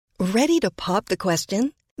Ready to pop the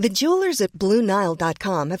question? The jewelers at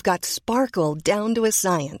BlueNile.com have got sparkle down to a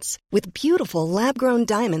science with beautiful lab-grown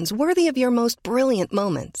diamonds worthy of your most brilliant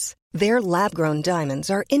moments. Their lab-grown diamonds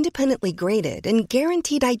are independently graded and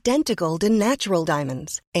guaranteed identical to natural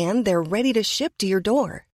diamonds, and they're ready to ship to your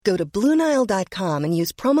door. Go to BlueNile.com and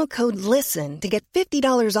use promo code LISTEN to get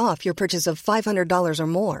 $50 off your purchase of $500 or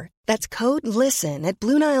more. That's code LISTEN at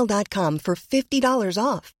BlueNile.com for $50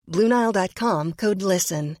 off. BlueNile.com, code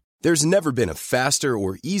LISTEN. There's never been a faster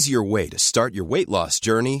or easier way to start your weight loss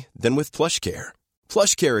journey than with PlushCare.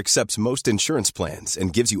 PlushCare accepts most insurance plans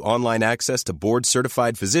and gives you online access to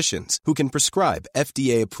board-certified physicians who can prescribe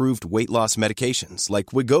FDA-approved weight loss medications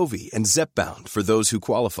like Wegovy and Zepbound for those who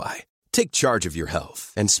qualify. Take charge of your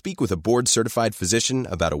health and speak with a board-certified physician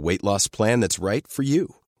about a weight loss plan that's right for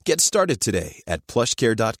you. Get started today at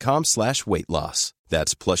plushcare.com/weight-loss.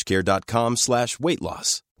 That's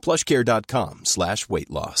plushcare.com/weight-loss.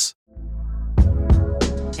 plushcare.com/weight-loss.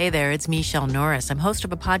 Hey there, it's Michelle Norris. I'm host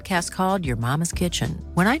of a podcast called Your Mama's Kitchen.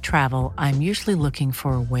 When I travel, I'm usually looking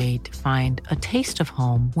for a way to find a taste of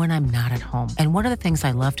home when I'm not at home. And one of the things I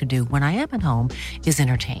love to do when I am at home is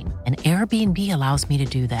entertain. And Airbnb allows me to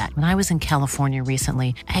do that. When I was in California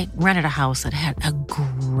recently, I rented a house that had a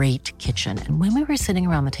great kitchen. And when we were sitting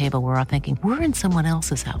around the table, we were all thinking, we're in someone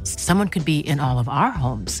else's house. Someone could be in all of our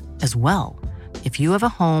homes as well. If you have a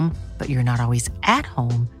home, but you're not always at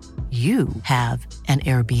home, you have an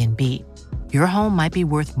Airbnb. Your home might be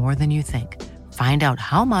worth more than you think. Find out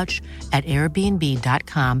how much at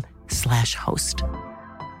airbnb.com/host.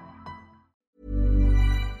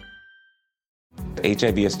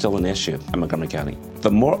 HIV is still an issue in Montgomery County.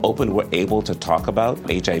 The more open we're able to talk about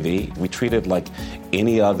HIV, we treat it like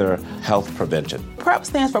any other health prevention. PrEP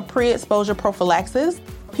stands for pre-exposure prophylaxis.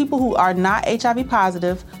 People who are not HIV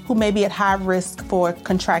positive, who may be at high risk for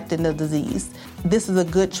contracting the disease. This is a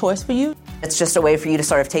good choice for you. It's just a way for you to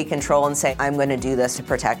sort of take control and say, I'm going to do this to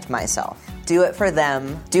protect myself. Do it for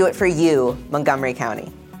them. Do it for you, Montgomery County.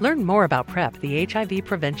 Learn more about PrEP, the HIV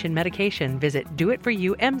prevention medication. Visit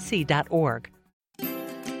doitforyoumc.org.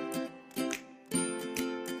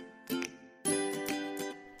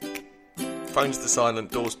 Phones to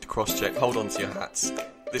silent, doors to cross-check, hold on to your hats.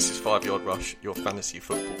 This is 5 Yard Rush, your fantasy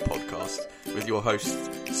football podcast, with your hosts,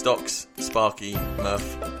 Stocks, Sparky,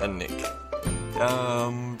 Murph, and Nick.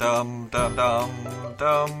 Dum dum dum dum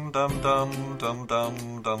dum dum dum dum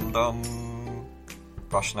dum dum dum.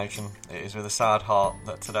 Rush Nation, it is with a sad heart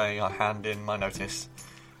that today I hand in my notice.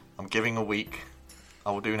 I'm giving a week.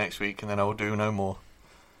 I will do next week, and then I will do no more.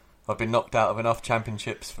 I've been knocked out of enough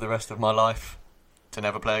championships for the rest of my life to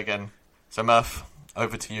never play again. So Murph,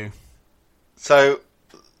 over to you. So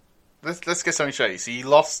let's get something straight. So you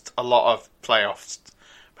lost a lot of playoffs,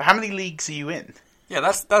 but how many leagues are you in? Yeah,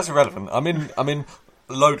 that's irrelevant. I'm in a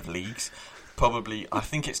load of leagues. Probably, I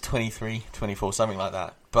think it's 23, 24, something like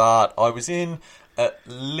that. But I was in at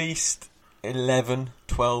least 11,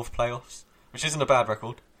 12 playoffs, which isn't a bad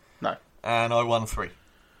record. No. And I won 3.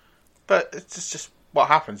 But it's just what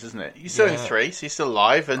happens, isn't it? You're still in 3, so you're still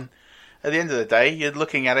alive, and at the end of the day, you're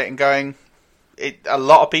looking at it and going, a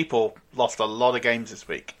lot of people lost a lot of games this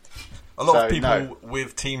week. A lot of people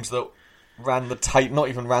with teams that ran the table, not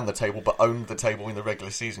even ran the table, but owned the table in the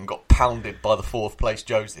regular season, got pounded by the 4th place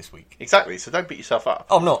Joes this week. Exactly, so don't beat yourself up.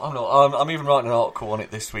 I'm not. I'm even writing an article on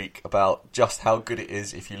it this week about just how good it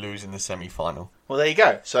is if you lose in the semi-final. Well, there you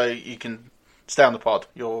go. So you can stay on the pod.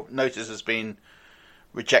 Your notice has been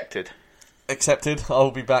rejected. Accepted. I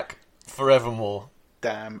will be back forevermore.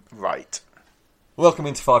 Damn right. Welcome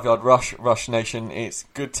into 5 Yard Rush, Rush Nation. It's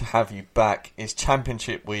good to have you back. It's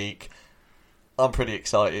Championship Week. I'm pretty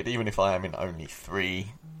excited, even if I am in only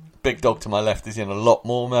 3. Big Dog to my left is in a lot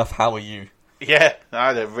more. Murph, how are you? Yeah, I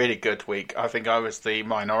had a really good week. I think I was the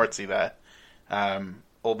minority there.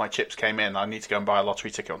 All my chips came in. I need to go and buy a lottery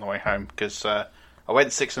ticket on the way home because I went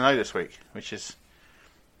 6-0 this week, which is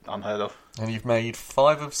unheard of. And you've made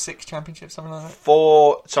 5 of 6 championships, something like that?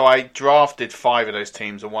 4. So I drafted 5 of those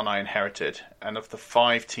teams and 1 I inherited. And of the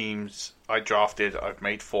 5 teams I drafted, I've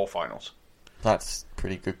made 4 finals. That's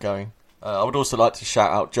pretty good going. I would also like to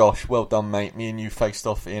shout out Josh. Well done, mate. Me and you faced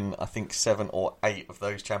off in, I think, 7 or 8 of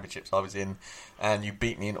those championships I was in. And you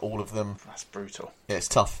beat me in all of them. That's brutal. Yeah, it's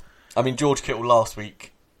tough. I mean, George Kittle last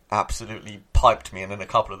week absolutely piped me in a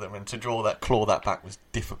couple of them. And to claw that back was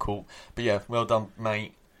difficult. But yeah, well done,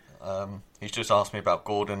 mate. He's just asked me about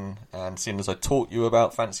Gordon, and seeing as I taught you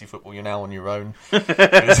about fantasy football, you're now on your own.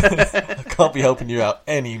 I can't be helping you out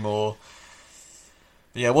anymore.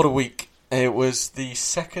 But yeah, what a week. It was the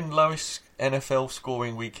second lowest NFL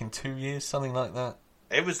scoring week in 2 years, something like that.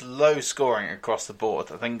 It was low scoring across the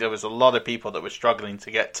board. I think there was a lot of people that were struggling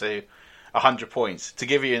to get to 100 points. To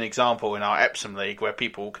give you an example, in our Epsom League, where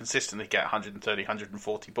people consistently get 130,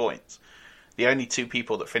 140 points, the only two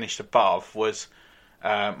people that finished above was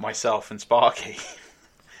myself and Sparky.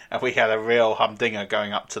 And we had a real humdinger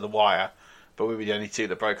going up to the wire. But we were the only two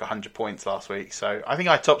that broke 100 points last week. So I think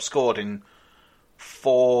I top scored in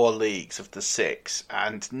 4 leagues of the 6.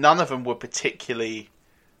 And none of them were particularly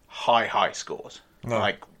high scores. No.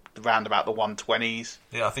 Like around about the 120s.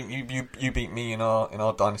 Yeah, I think you beat me in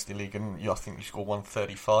our Dynasty League, and I think you scored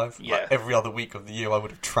 135. Yeah. Like every other week of the year, I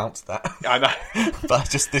would have trounced that. I know. But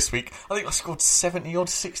just this week, I think I scored 70 or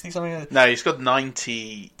 60 something. No, you scored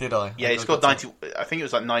 90. Did I? Yeah, you scored 90. I think it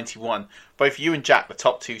was like 91. Both you and Jack, the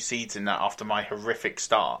top 2 seeds in that after my horrific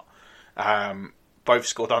start, both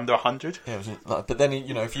scored under 100. Yeah, but then,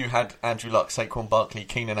 if you had Andrew Luck, Saquon Barkley,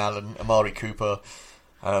 Keenan Allen, Amari Cooper,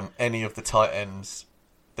 any of the tight ends,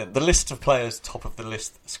 then the list of players top of the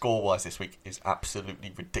list score-wise this week is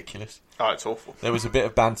absolutely ridiculous. Oh, it's awful. There was a bit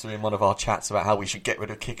of banter in one of our chats about how we should get rid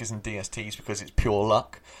of kickers and DSTs because it's pure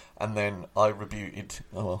luck. And then I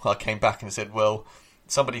I came back and said, well,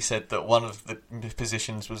 somebody said that one of the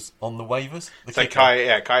positions was on the waivers. So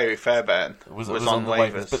Coyote Fairbairn was on the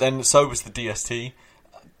waivers. But then so was the DST.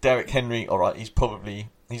 Derrick Henry, all right, he's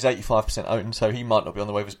 85% owned, so he might not be on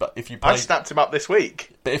the waivers. But if you played, I snapped him up this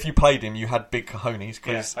week. But if you played him, you had big cojones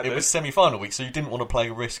because it was semi-final week, so you didn't want to play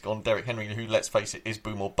a risk on Derrick Henry, who, let's face it, is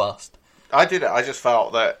boom or bust. I did it. I just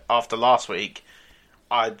felt that after last week,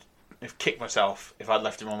 I'd have kicked myself if I'd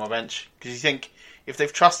left him on my bench, because you think if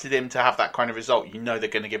they've trusted him to have that kind of result, they're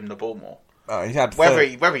going to give him the ball more. He had whether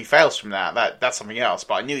he fails from that's something else.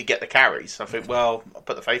 But I knew he'd get the carries. So I think, well, I'll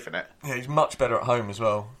put the faith in it. Yeah, he's much better at home as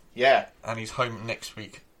well. Yeah, and he's home next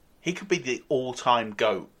week. He could be the all-time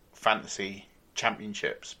GOAT fantasy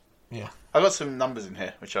championships. Yeah, I got some numbers in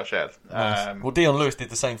here which I'll share. Nice. Well, Dion Lewis did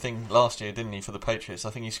the same thing last year, didn't he, for the Patriots? I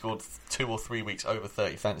think he scored 2 or 3 weeks over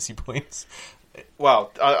 30 fantasy points.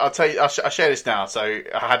 Well, I'll tell you. I'll share this now. So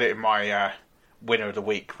I had it in my winner of the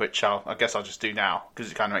week, which I guess I'll just do now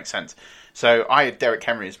because it kind of makes sense. So I had Derrick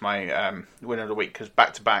Henry as my winner of the week because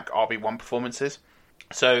back-to-back RB1 performances.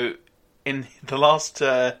 So in the last,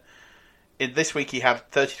 in this week he had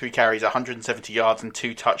 33 carries, 170 yards and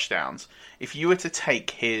 2 touchdowns. If you were to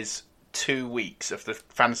take his 2 weeks of the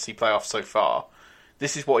fantasy playoffs so far,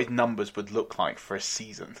 this is what his numbers would look like for a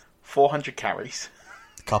season. 400 carries.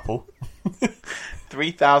 Couple.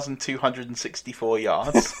 3,264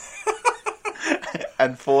 yards.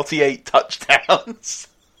 And 48 touchdowns.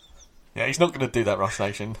 Yeah, he's not going to do that, Rush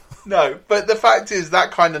Nation. No, but the fact is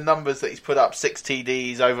that kind of numbers that he's put up, 6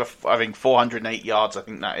 TDs, over, 408 yards, I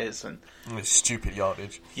think that is. And it's stupid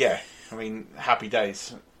yardage. Yeah, happy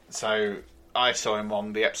days. So I saw him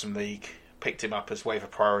on the Epsom League, picked him up as waiver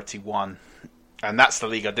priority 1. And that's the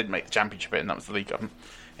league I didn't make the championship in. That was the league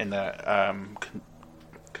in the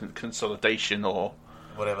consolidation or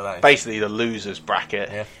whatever that is. Basically the losers bracket.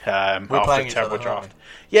 Yeah. We're playing a terrible draft.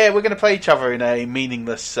 Yeah, we're going to play each other in a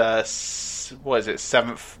meaningless, seventh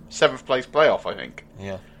place playoff, I think.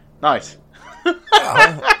 Yeah. Nice.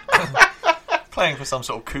 Playing for some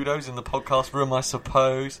sort of kudos in the podcast room, I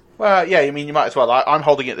suppose. Well, yeah, you might as well. I'm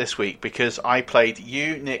holding it this week because I played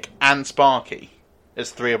you, Nick, and Sparky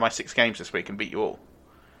as 3 of my 6 games this week and beat you all.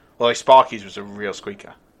 Although Sparky's was a real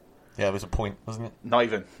squeaker. Yeah, it was a point, wasn't it? Not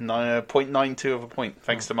even. 0.92 of a point,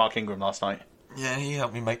 thanks to Mark Ingram last night. Yeah, he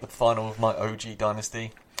helped me make the final of my OG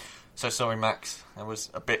Dynasty. So sorry, Max. That was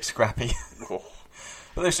a bit scrappy. Oh.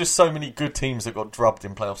 But there's just so many good teams that got drubbed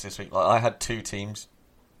in playoffs this week. Like I had 2 teams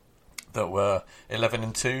that were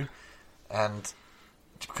 11-2, and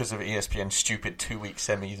because of ESPN's stupid 2-week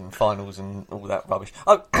semis and finals and all that rubbish.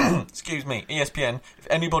 Oh, excuse me, ESPN. If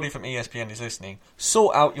anybody from ESPN is listening,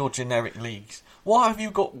 sort out your generic leagues. Why have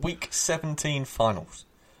you got week 17 finals?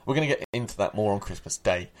 We're going to get into that more on Christmas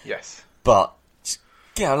Day. Yes. But just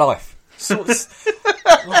get a life.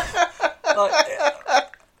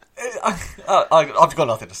 I've got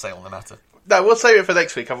nothing to say on the matter. No, we'll save it for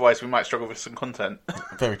next week, otherwise we might struggle with some content.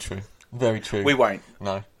 Very true. Very true. We won't.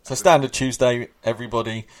 No. So standard Tuesday,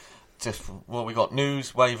 everybody. We got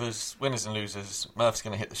news, waivers, winners and losers. Murph's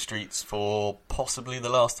going to hit the streets for possibly the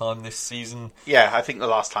last time this season. Yeah, I think the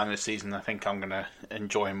last time this season. I think I'm going to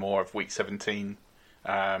enjoy more of week 17.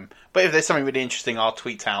 But if there's something really interesting, I'll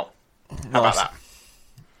tweet out. How about that?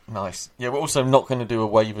 Nice. Yeah, we're also not going to do a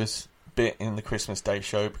waivers bit in the Christmas Day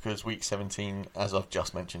show because week 17, as I've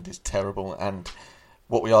just mentioned, is terrible. And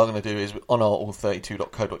what we are going to do is on our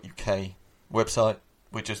all32.co.uk website,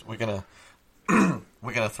 we're going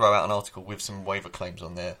to throw out an article with some waiver claims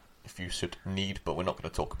on there if you should need, but we're not going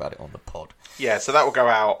to talk about it on the pod. Yeah, so that will go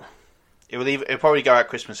out. It'll probably go out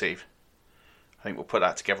Christmas Eve. I think we'll put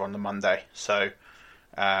that together on the Monday. So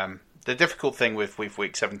the difficult thing with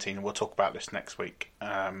week 17, and we'll talk about this next week,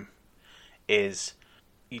 is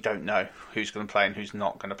you don't know who's going to play and who's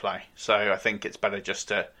not going to play. So I think it's better just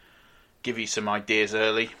to give you some ideas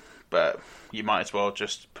early, but you might as well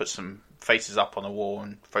just put some faces up on the wall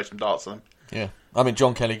and throw some darts at them. Yeah. I mean,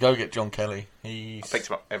 John Kelly, go get John Kelly. I picked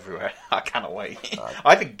him up everywhere. I cannot wait.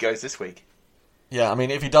 I think he goes this week. Yeah, I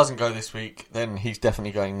mean, if he doesn't go this week, then he's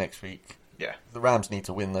definitely going next week. Yeah. The Rams need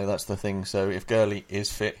to win, though, that's the thing. So if Gurley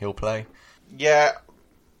is fit, he'll play. Yeah.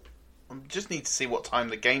 I just need to see what time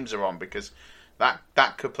the games are on, because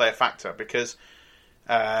that could play a factor. Because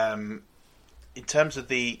in terms of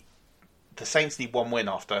the Saints need one win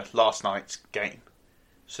after last night's game.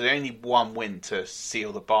 So they only need one win to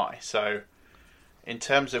seal the bye. So in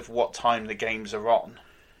terms of what time the games are on,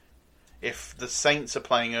 if the Saints are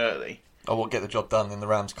playing early... Oh, we'll get the job done, then the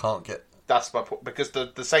Rams can't get... That's my point, because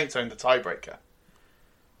the Saints own the tiebreaker.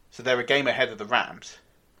 So they're a game ahead of the Rams.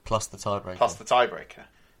 Plus the tiebreaker.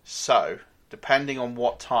 So, depending on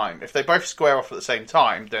what time... If they both square off at the same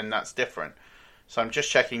time, then that's different. So I'm just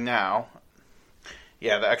checking now.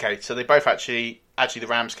 Yeah, okay, so they both actually the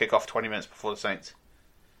Rams kick off 20 minutes before the Saints.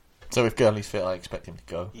 So if Gurley's fit, I expect him to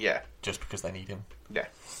go. Yeah. Just because they need him. Yeah.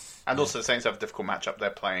 And also the Saints have a difficult matchup. They're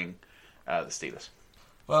playing the Steelers.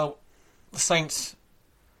 Well, the Saints...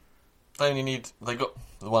 They got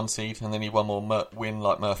the 1 seed, and they need one more win,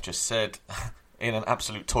 like Murph just said, in an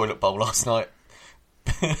absolute toilet bowl last night.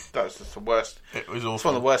 That was just the worst. It was awful. It's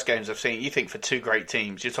one of the worst games I've seen. You think for two great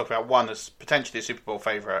teams, you're talking about one as potentially a Super Bowl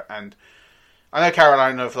favourite, and I know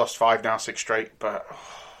Carolina have lost 5 now, 6 straight, but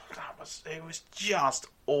it was just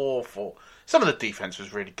awful. Some of the defence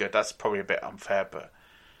was really good. That's probably a bit unfair, but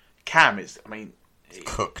Cam is,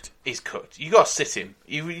 cooked. He's cooked. You got to sit him.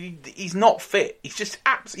 He's not fit. He's just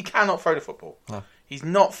absolutely cannot throw the football. No. He's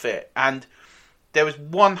not fit. And there was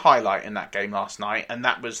one highlight in that game last night, and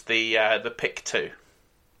that was the pick 2.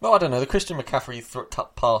 Well, I don't know. The Christian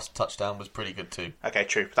McCaffrey pass touchdown was pretty good too. Okay,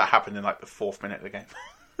 true. But that happened in the 4th minute of the game.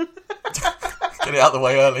 Get it out of the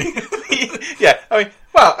way early. Yeah,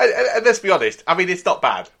 let's be honest. It's not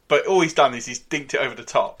bad, but all he's done is he's dinked it over the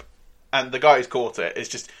top, and the guy who's caught it is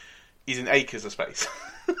just. He's in acres of space.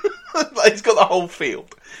 He's got the whole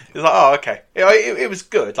field. It's like, oh, okay. It was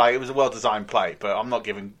good. It was a well-designed play, but I'm not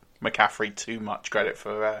giving McCaffrey too much credit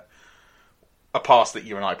for a pass that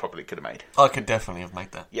you and I probably could have made. I could definitely have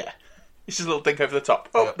made that. Yeah. It's just a little dink over the top.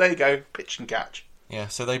 Oh, There you go. Pitch and catch. Yeah,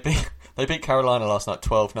 so they beat Carolina last night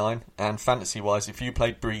 12-9, and fantasy-wise, if you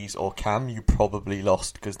played Breeze or Cam, you probably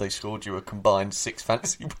lost because they scored you a combined 6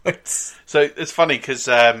 fantasy points. So it's funny because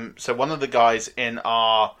one of the guys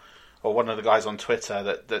one of the guys on Twitter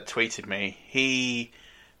that tweeted me, he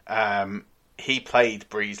played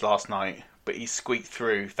Breeze last night, but he squeaked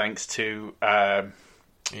through thanks to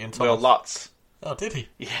Will Lutz. Oh, did he?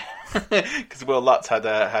 Yeah, because Will Lutz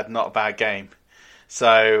had not a bad game.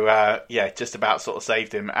 So, just about sort of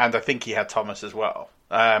saved him. And I think he had Thomas as well.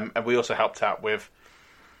 And we also helped out with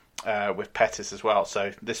Pettis as well.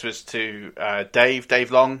 So this was to Dave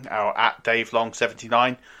Long, or at Dave Long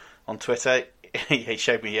 79 on Twitter. He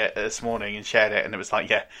showed me it this morning and shared it, and it was like,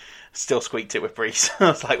 yeah, still squeaked it with Breeze. I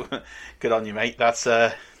was like, good on you, mate. That's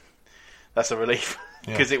a relief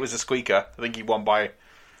because it was a squeaker. I think he won by.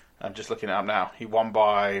 I'm just looking it up now. He won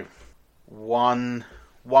by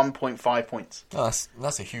 1.5 points. Oh,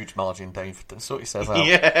 that's a huge margin, Dave. Don't sort yourself out.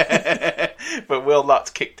 Yeah, but Will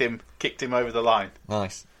Lutz kicked him over the line.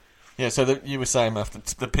 Nice. Yeah. So you were saying after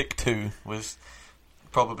the pick 2 was.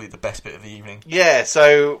 Probably the best bit of the evening. Yeah,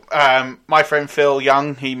 so my friend Phil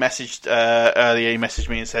Young, he messaged earlier. He messaged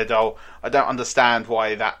me and said, "Oh, I don't understand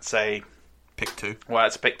why that's a pick 2. Why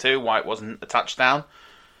it's a pick 2? Why it wasn't a touchdown?"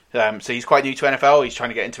 So he's quite new to NFL. He's trying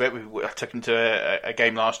to get into it. I took him to a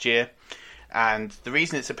game last year, and the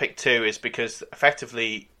reason it's a pick 2 is because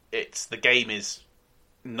effectively the game is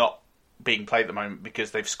not being played at the moment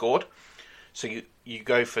because they've scored. So you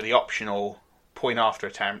go for the optional point after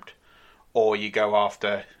attempt. Or you go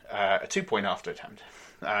after a 2-point after attempt.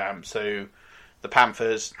 So the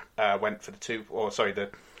Panthers went for the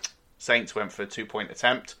Saints went for a 2-point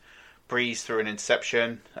attempt. Breeze threw an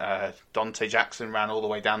interception. Dante Jackson ran all the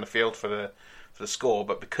way down the field for the score.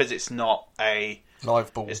 But because it's not a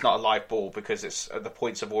live ball, because the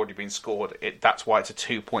points have already been scored. That's why it's a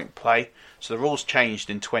 2-point play. So the rules changed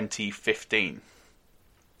in 2015,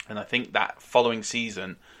 and I think that following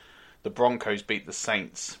season. The Broncos beat the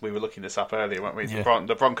Saints. We were looking this up earlier, weren't we? Yeah.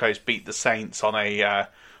 The Broncos beat the Saints on a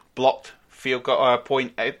blocked field goal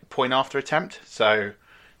point after attempt. So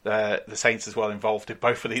The Saints as well involved in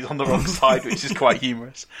both of these on the wrong side, which is quite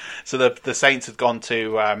humorous. So the Saints had gone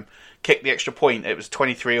to kick the extra point. It was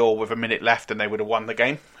 23-all with a minute left, and they would have won the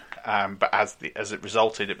game. But as it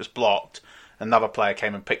resulted, it was blocked. Another player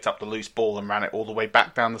came and picked up the loose ball and ran it all the way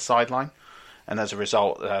back down the sideline. And as a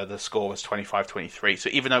result, the score was 25-23. So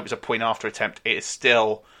even though it was a point after attempt, it is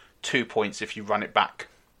still 2 points if you run it back.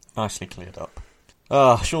 Nicely cleared up.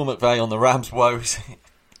 Sean McVay on the Rams' woes.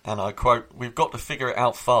 And I quote, "We've got to figure it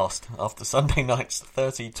out fast." After Sunday night's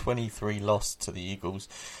 30-23 loss to the Eagles,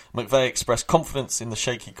 McVay expressed confidence in the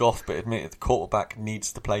shaky Goff, but admitted the quarterback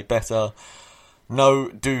needs to play better. No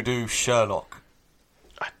doo-doo Sherlock.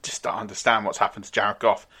 I just don't understand what's happened to Jared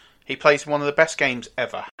Goff. He plays one of the best games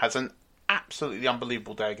ever. Has an absolutely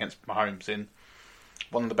unbelievable day against Mahomes in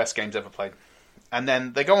one of the best games ever played. And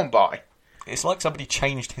then they go on bye. It's like somebody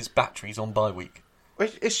changed his batteries on bye week.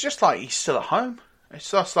 It's just like he's still at home. It's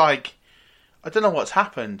just like, I don't know what's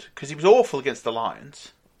happened, because he was awful against the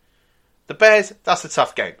Lions. The Bears, that's a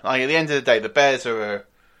tough game. Like, at the end of the day, the Bears are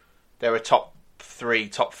they're a top 3,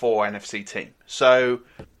 top 4 NFC team. So,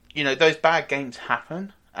 those bad games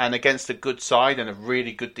happen, and against a good side and a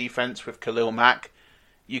really good defense with Khalil Mack,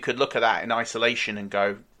 you could look at that in isolation and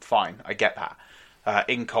go, fine, I get that,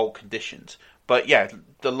 in cold conditions. But yeah,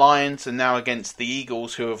 the Lions are now against the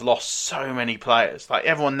Eagles, who have lost so many players. Like,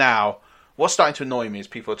 everyone now, what's starting to annoy me is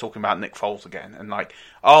people are talking about Nick Foles again. And like,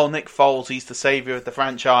 oh, Nick Foles, he's the saviour of the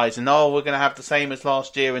franchise. And oh, we're going to have the same as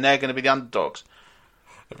last year and they're going to be the underdogs.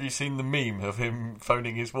 Have you seen the meme of him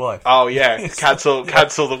phoning his wife? Oh yeah, cancel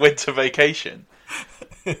the winter vacation.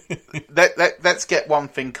 Let's get one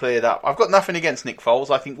thing cleared up. I've got nothing against Nick Foles.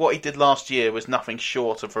 I think what he did last year was nothing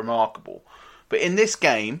short of remarkable. But in this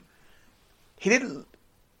game, he didn't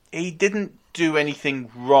do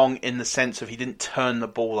anything wrong in the sense of he didn't turn the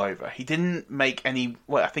ball over. He didn't make any...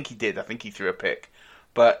 Well, I think he did. I think he threw a pick.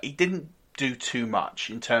 But he didn't do too much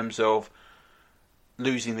in terms of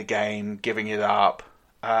losing the game, giving it up.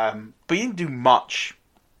 But he didn't do much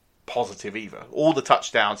positive either. All the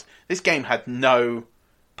touchdowns. This game had no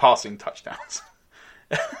passing touchdowns.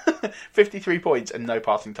 53 points and no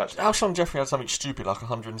passing touchdowns. Alshon Jeffrey had something stupid like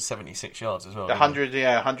 176 yards as well.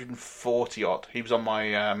 140 odd. He was on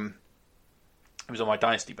my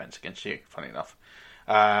dynasty bench against you. Funny enough.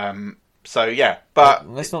 So yeah, but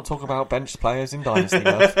let's not talk about bench players in dynasty.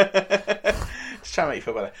 Just trying to make you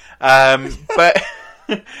feel better. But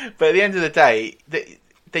at the end of the day, they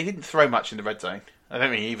didn't throw much in the red zone. I don't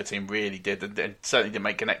think either team really did, and certainly didn't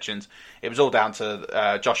make connections. It was all down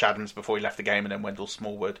to Josh Adams before he left the game, and then Wendell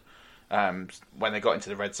Smallwood. When they got into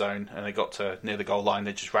the red zone and they got to near the goal line,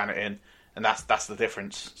 they just ran it in, and that's the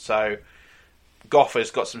difference. So Goff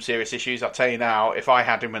has got some serious issues. I'll tell you now, if I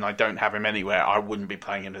had him and I don't have him anywhere, I wouldn't be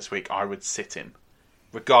playing him this week. I would sit him,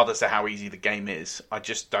 regardless of how easy the game is. I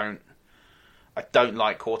don't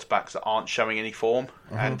like quarterbacks that aren't showing any form,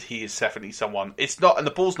 and he is definitely someone. It's not, and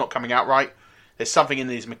the ball's not coming out right. There's something in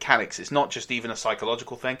his mechanics. It's not just even a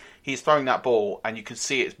psychological thing. He's throwing that ball, and you can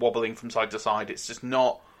see it's wobbling from side to side. It's just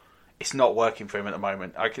not. It's not working for him at the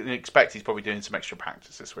moment. I can expect he's probably doing some extra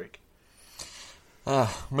practice this week.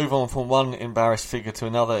 Move on from one embarrassed figure to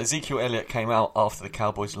another. Ezekiel Elliott came out after the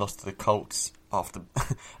Cowboys lost to the Colts,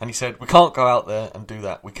 and he said, "We can't go out there and do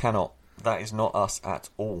that. We cannot. That is not us at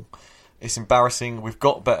all. It's embarrassing. We've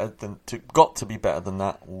got to be better than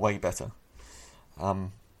that. Way better."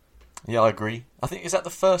 Yeah, I agree. I think, is that the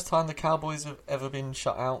first time the Cowboys have ever been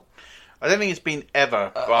shut out? I don't think it's been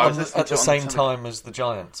ever. At the same time as the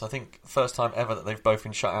Giants. I think first time ever that they've both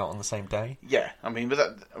been shut out on the same day. Yeah,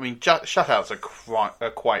 shutouts are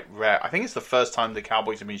quite rare. I think it's the first time the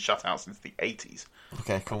Cowboys have been shut out since the 80s.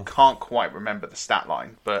 Okay, cool. I can't quite remember the stat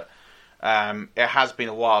line, but it has been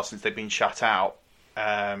a while since they've been shut out.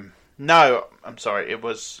 No, I'm sorry. I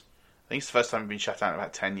think it's the first time they've been shut out in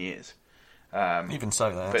about 10 years. Even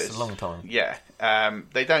so, that's a long time. Yeah,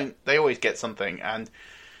 they always get something, and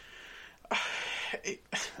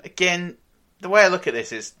again, the way I look at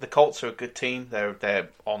this is the Colts are a good team. They're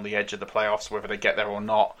on the edge of the playoffs, whether they get there or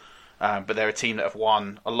not. But they're a team that have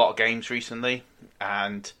won a lot of games recently,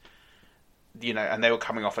 and and they were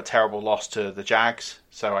coming off a terrible loss to the Jags,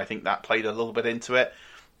 so I think that played a little bit into it.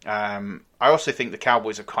 I also think the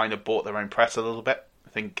Cowboys have kind of bought their own press a little bit. I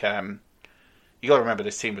think you got to remember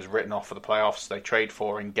this team was written off for the playoffs. They trade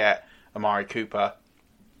for and get Amari Cooper,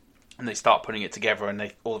 and they start putting it together, and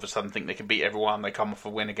they all of a sudden think they can beat everyone. They come off a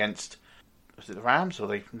win against, was it the Rams, or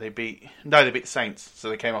they beat the Saints. So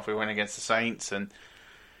they came off a win against the Saints, and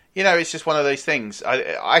it's just one of those things.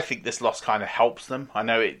 I think this loss kind of helps them. I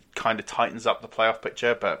know it kind of tightens up the playoff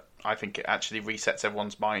picture, but I think it actually resets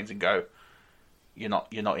everyone's minds and go, you're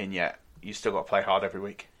not in yet. You still got to play hard every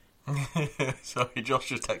week. Sorry, Josh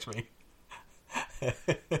just texted me.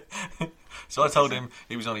 So I told him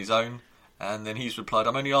he was on his own, and then he's replied,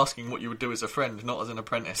 I'm only asking what you would do as a friend, not as an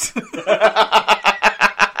apprentice.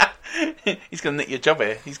 He's going to nick your job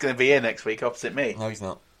here. He's going to be here next week opposite me. No, he's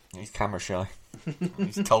not. He's camera shy.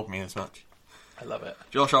 He's told me as much. I love it.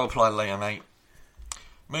 Josh, I'll reply later, mate.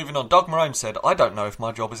 Moving on, Doug Marone said, I don't know if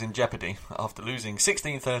my job is in jeopardy after losing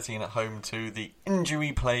 16-13 at home to the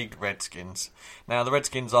injury-plagued Redskins. Now, the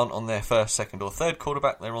Redskins aren't on their first, second or third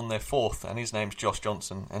quarterback, they're on their fourth, and his name's Josh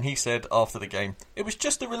Johnson. And he said after the game, it was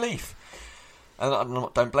just a relief. And I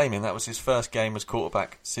don't blame him, that was his first game as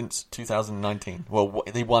quarterback since 2019. Well,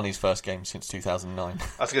 he won his first game since 2009.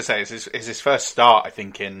 I was going to say, it's his first start, I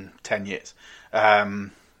think, in 10 years.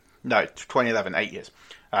 No, 2011, 8 years.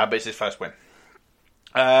 But it's his first win.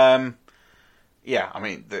 Yeah, I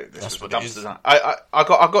mean, this is what dumpsters. I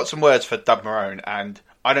got some words for Doug Marone, and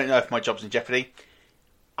I don't know if my job's in jeopardy.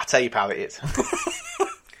 I tell you, pal, it is.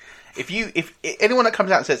 If anyone that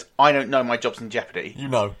comes out and says I don't know my job's in jeopardy,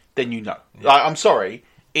 then you know. Yeah. Like, I'm sorry,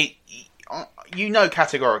 you know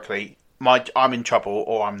categorically I'm in trouble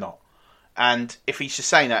or I'm not. And if he's just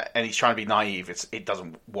saying that and he's trying to be naive, it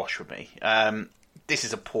doesn't wash with me. This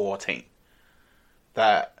is a poor team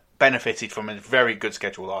that benefited from a very good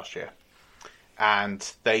schedule last year,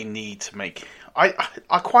 and they need to make. I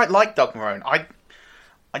quite like Doug Marone.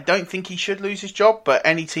 I don't think he should lose his job, but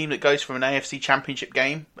any team that goes from an AFC Championship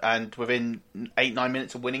game and within 8-9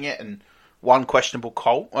 minutes of winning it and one questionable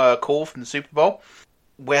call from the Super Bowl,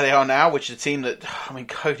 where they are now, which is a team that, I mean,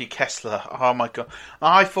 Cody Kessler. Oh my God,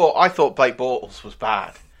 I thought Blake Bortles was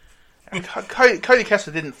bad. Cody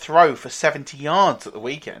Kessler didn't throw for 70 yards at the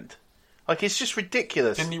weekend. Like, it's just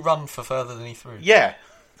ridiculous. Didn't he run for further than he threw? Yeah.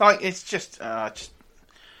 Like, it's just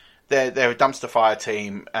they're a dumpster fire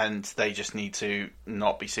team, and they just need to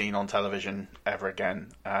not be seen on television ever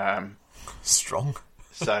again. Strong.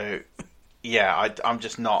 So, yeah, I'm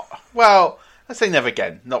just not. Well, let's say never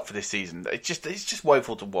again. Not for this season. It's just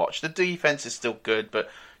woeful to watch. The defense is still good, but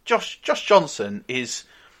Josh Johnson is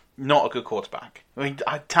not a good quarterback. I mean,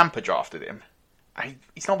 Tampa drafted him.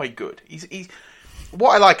 He's not very good. He's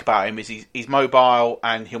what I like about him is he's mobile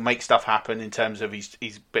and he'll make stuff happen in terms of he's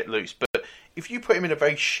a bit loose. But if you put him in a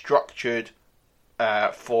very structured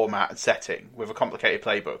format and setting with a complicated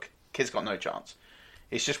playbook, kid's got no chance.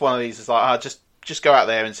 It's just one of these. It's like just go out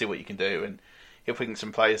there and see what you can do, and he'll put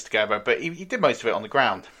some players together. But he did most of it on the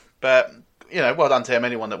ground. But well done to him.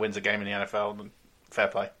 Anyone that wins a game in the NFL, fair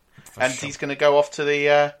play. And sure. He's going to go off to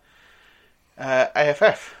the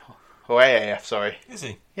AFF. Or AAF, sorry. Is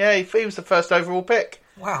he? Yeah, he was the first overall pick.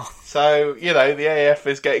 Wow. So, the AAF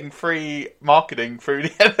is getting free marketing through the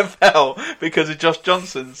NFL because of Josh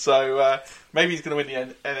Johnson. So, maybe he's going to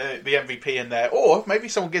win the MVP in there. Or maybe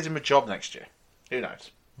someone gives him a job next year. Who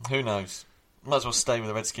knows? Who knows? Might as well stay with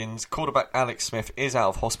the Redskins. Quarterback Alex Smith is out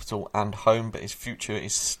of hospital and home, but his future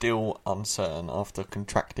is still uncertain after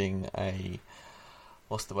contracting a...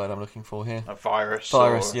 What's the word I'm looking for here? A virus,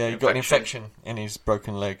 yeah. He got an infection in his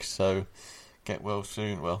broken leg, so get well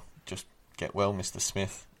soon. Well, just get well, Mr.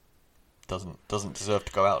 Smith. Doesn't deserve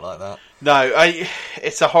to go out like that. No,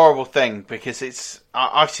 it's a horrible thing because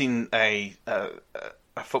I've seen a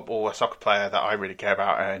soccer player that I really care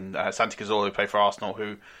about, and Santi Cazorla, who played for Arsenal,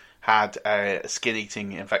 who had a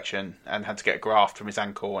skin-eating infection and had to get a graft from his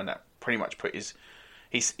ankle, and that pretty much put his...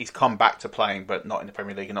 He's come back to playing, but not in the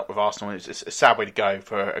Premier League and not with Arsenal. It's a sad way to go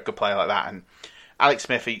for a good player like that. And Alex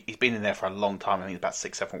Smith, he's been in there for a long time. I think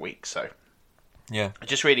it's about 6-7 weeks. So yeah, I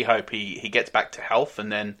just really hope he gets back to health.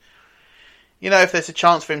 And then, if there's a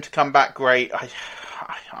chance for him to come back, great.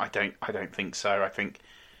 I don't think so. I think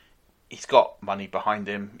he's got money behind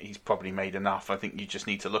him. He's probably made enough. I think you just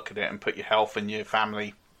need to look at it and put your health and your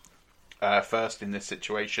family first in this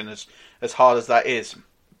situation, as hard as that is.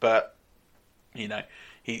 But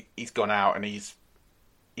he's gone out and he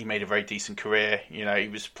made a very decent career. He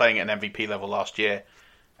was playing at an MVP level last year.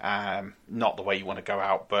 Not the way you want to go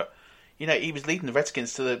out, but he was leading the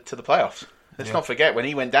Redskins to the playoffs. Let's not forget when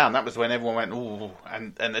he went down. That was when everyone went ooh,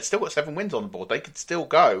 and they've still got 7 wins on the board. They could still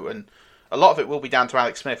go, and a lot of it will be down to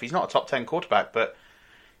Alex Smith. He's not a top 10 quarterback, but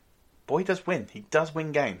boy, he does win. He does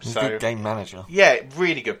win games. He's a good game manager. Yeah,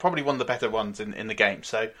 really good. Probably one of the better ones in the game.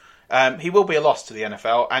 So. He will be a loss to the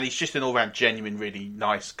NFL, and he's just an all-round genuine, really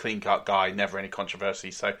nice, clean-cut guy, never any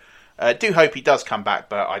controversy. So do hope he does come back,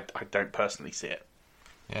 but I don't personally see it.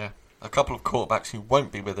 Yeah. A couple of quarterbacks who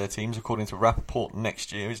won't be with their teams, according to Rappaport,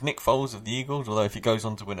 next year is Nick Foles of the Eagles, although if he goes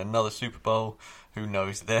on to win another Super Bowl, who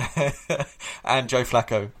knows there. And Joe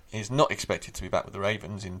Flacco is not expected to be back with the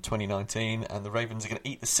Ravens in 2019, and the Ravens are going to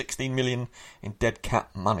eat the $16 million in dead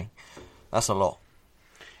cap money. That's a lot.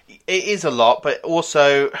 It is a lot, but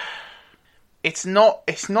also it's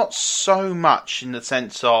not so much in the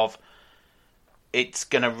sense of it's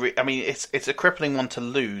going to... I mean, it's a crippling one to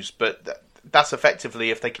lose, but that's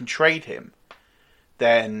effectively, if they can trade him,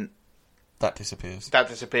 then... That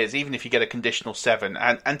disappears. Even if you get a conditional 7.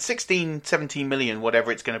 And 16, 17 million,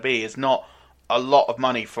 whatever it's going to be, is not a lot of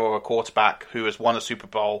money for a quarterback who has won a Super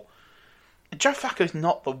Bowl. And Joe Flacco's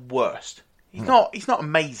not the worst. He's not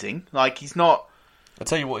amazing. Like, he's not... I'll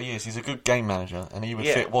tell you what he is. He's a good game manager, and he would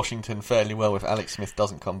fit Washington fairly well if Alex Smith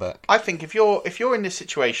doesn't come back. I think if you're in this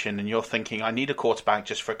situation and you're thinking, I need a quarterback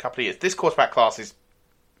just for a couple of years, this quarterback class is...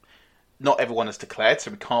 Not everyone has declared,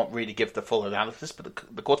 so we can't really give the full analysis, but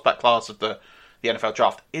the quarterback class of the NFL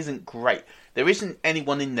draft isn't great. There isn't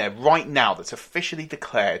anyone in there right now that's officially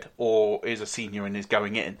declared or is a senior and is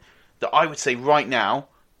going in that I would say right now,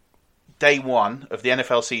 day one of the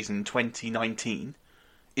NFL season 2019,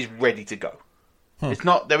 is ready to go. It's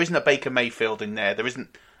not. There isn't a Baker Mayfield in there. There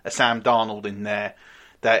isn't a Sam Darnold in there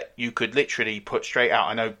that you could literally put straight out.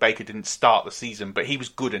 I know Baker didn't start the season, but he was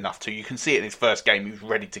good enough to. You can see it in his first game. He was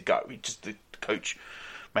ready to go. The coach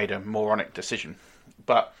made a moronic decision.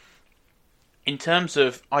 But in terms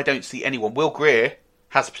of, I don't see anyone. Will Grier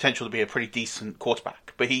has the potential to be a pretty decent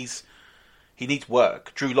quarterback, but he needs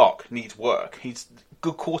work. Drew Lock needs work. He's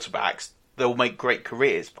good quarterbacks. They'll make great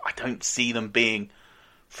careers, but I don't see them being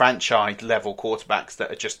franchise level quarterbacks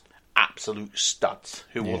that are just absolute studs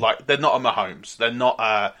who will they're not a Mahomes, they're not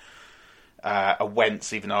a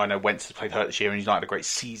Wentz, even though I know Wentz has played hurt this year and he's not had a great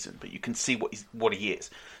season, but you can see what he is.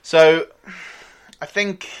 So I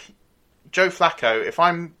think Joe Flacco, if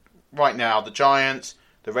I'm right now, the Giants,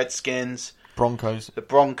 the Redskins, the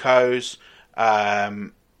Broncos,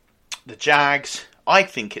 the Jags, I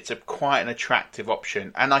think it's quite an attractive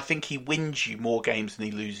option, and I think he wins you more games than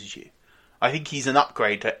he loses you. I think he's an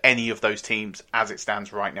upgrade to any of those teams as it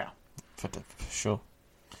stands right now. For sure.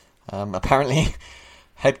 Apparently,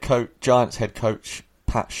 Giants head coach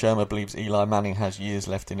Pat Shurmur believes Eli Manning has years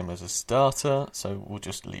left in him as a starter, so we'll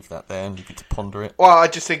just leave that there and leave you to ponder it. Well, I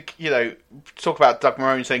just think, talk about Doug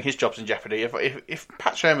Marrone saying his job's in jeopardy. If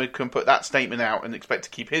Pat Shurmur can put that statement out and expect to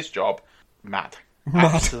keep his job, mad.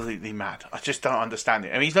 Absolutely mad. I just don't understand it.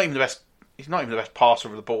 I mean, he's not even the best passer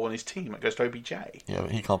of the ball on his team. It goes to OBJ. Yeah,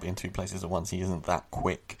 but he can't be in two places at once. He isn't that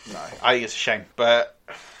quick. No, I think it's a shame. But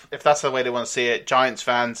if that's the way they want to see it, Giants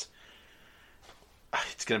fans,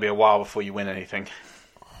 it's going to be a while before you win anything.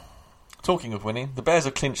 Talking of winning, the Bears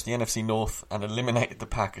have clinched the NFC North and eliminated the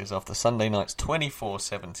Packers after Sunday night's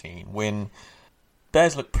 24-17 win.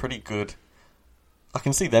 Bears look pretty good. I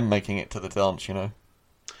can see them making it to the dance,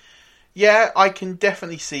 Yeah, I can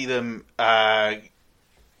definitely see them. It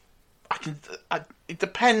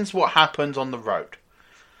depends what happens on the road.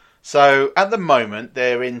 So at the moment,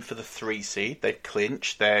 they're in for the 3 seed. They've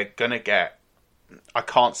clinched. They're going to get... I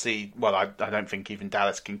can't see... Well, I don't think even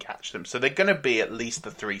Dallas can catch them. So they're going to be at least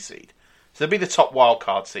the 3 seed. So they'll be the top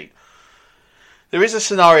wildcard seed. There is a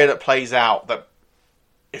scenario that plays out that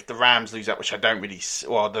if the Rams lose out, which I don't really...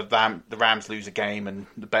 Well, the Rams lose a game and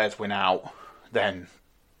the Bears win out, then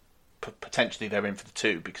potentially they're in for the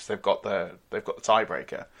 2 because they've got the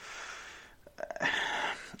tiebreaker.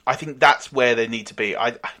 I think that's where they need to be.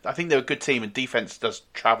 I think they're a good team, and defense does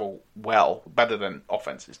travel well, better than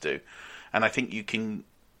offenses do. And I think you can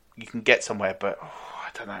get somewhere, but I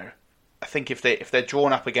don't know. I think if they're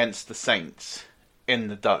drawn up against the Saints in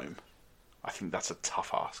the Dome, I think that's a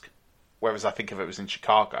tough ask. Whereas I think if it was in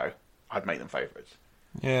Chicago, I'd make them favourites.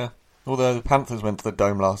 Yeah, although the Panthers went to the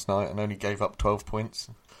Dome last night and only gave up 12 points.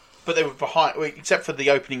 But they were behind, except for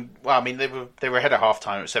the opening. Well, I mean, they were ahead at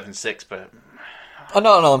half-time at 7-6, but... I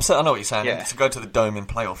know what you're saying. Yeah. To go to the Dome in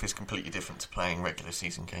playoff is completely different to playing regular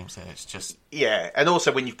season games there. It's just... Yeah, and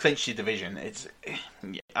also when you've clinched your division, it's...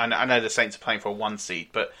 I know the Saints are playing for a 1 seed,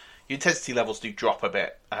 but your intensity levels do drop a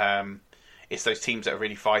bit. It's those teams that are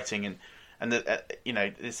really fighting, and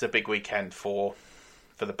it's a big weekend for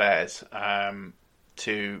the Bears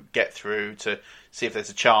to get through, to see if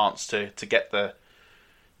there's a chance to get the...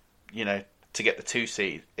 to get the 2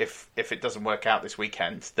 seed. If it doesn't work out this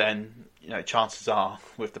weekend, then chances are,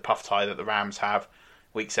 with the puff tie that the Rams have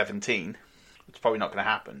week 17, it's probably not going to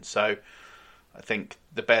happen. So I think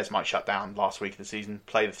the Bears might shut down last week of the season,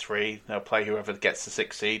 play the 3. They'll play whoever gets the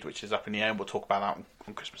 6 seed, which is up in the air, and we'll talk about that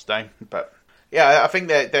on Christmas Day. But yeah, I think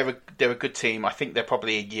they're a good team. I think they're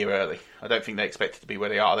probably a year early. I don't think they expected to be where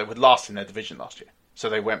they are. They were last in their division last year, so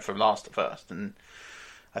they went from last to first, and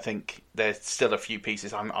I think there's still a few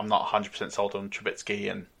pieces. I'm not 100% sold on Trubisky,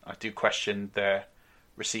 and I do question their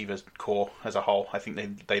receivers core as a whole. I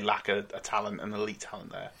think they lack a talent, an elite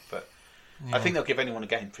talent there. But yeah. I think they'll give anyone a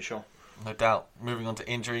game for sure. no doubt. Moving on to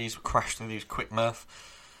injuries, we crashed through these quick, Murph.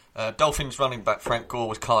 Dolphins running back Frank Gore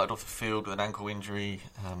was carted off the field with an ankle injury.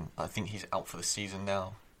 I think he's out for the season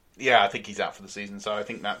now. Yeah, I think he's out for the season, so I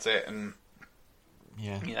think that's it. And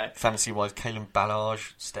fantasy-wise, Kalen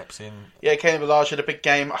Ballage steps in. Yeah, Kalen Ballage had a big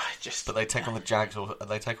game. But they take on the Jags, or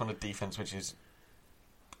they take on a defense which is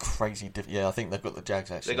crazy. I think they've got the Jags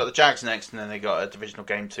actually. They got the Jags next, and then they got a divisional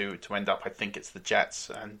game to end up. I think it's the Jets.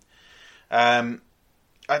 And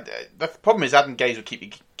the problem is Adam Gase will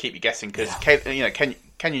keep you guessing because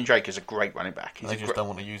Kenyon Drake is a great running back. They just don't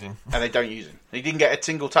want to use him, and they don't use him. He didn't get a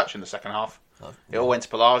single touch in the second half. It all went to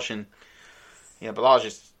Ballage, and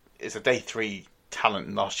Ballage is a day 3 talent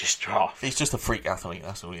in last year's draft. He's just a freak athlete.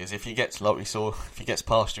 That's all he is. If he gets if he gets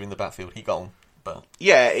past you in the backfield, he got him. But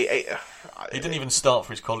yeah, he didn't even start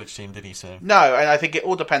for his college team, did he? So no, and I think it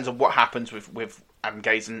all depends on what happens with Adam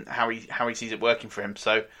Gase and how he sees it working for him.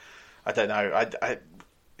 So I don't know. I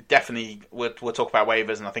definitely we'll talk about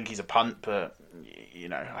waivers, and I think he's a punt, but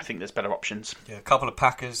I think there's better options. Yeah, a couple of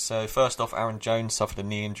Packers. So first off, Aaron Jones suffered a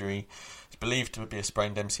knee injury. It's believed to be a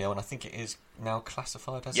sprained MCL, and I think it is now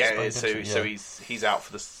classified as a sprained MCL. So he's out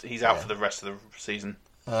for for the rest of the season.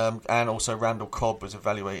 And also Randall Cobb was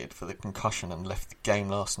evaluated for the concussion and left the game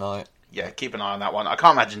last night. Yeah, keep an eye on that one. I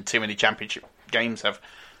can't imagine too many championship games have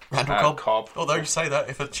Randall Cobb. Although you say that,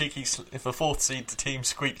 if a fourth seed team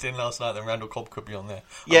squeaked in last night, then Randall Cobb could be on there.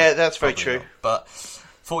 Yeah, that's very true. Not. But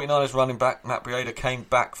 49ers running back Matt Breida came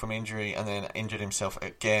back from injury and then injured himself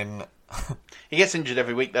again. He gets injured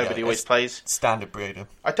every week though, but he always plays. Standard Breida.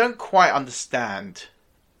 I don't quite understand.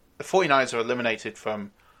 The 49ers are eliminated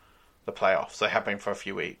from the playoffs. They have been for a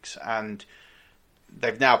few weeks, and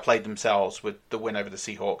they've now played themselves with the win over the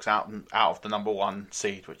Seahawks out of the number 1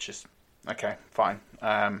 seed, which is okay, fine.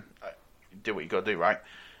 Do what you got to do, right?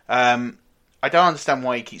 I don't understand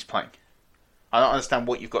why he keeps playing. I don't understand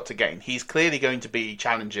what you've got to gain. He's clearly going to be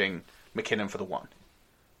challenging McKinnon for the 1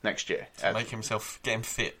 next year. To make himself get him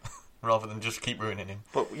fit rather than just keep ruining him.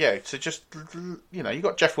 But yeah, so just you've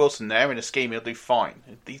got Jeff Wilson there in a scheme, he'll do fine.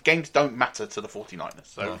 These games don't matter to the 49ers,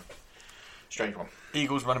 so. No. Strange one.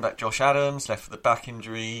 Eagles running back Josh Adams left with a back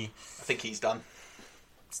injury. I think he's done.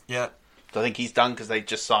 Yeah. I think he's done because they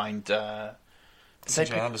just signed...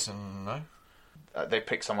 CJ Anderson, no? They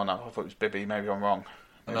picked someone up. I thought it was Bibby. Maybe I'm wrong.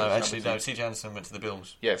 No, CJ Anderson went to the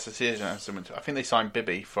Bills. Yeah, so CJ Anderson went to... I think they signed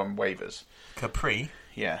Bibby from waivers. Capri?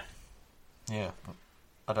 Yeah. Yeah.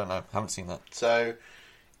 I don't know. Haven't seen that. So,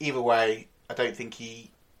 either way, I don't think he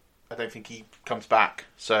comes back.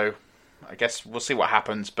 So, I guess we'll see what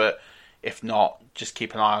happens, but... If not, just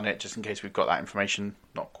keep an eye on it, just in case we've got that information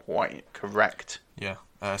not quite correct. Yeah.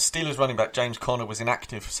 Steelers running back James Conner was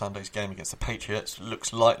inactive for Sunday's game against the Patriots.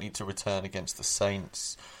 Looks likely to return against the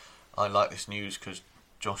Saints. I like this news because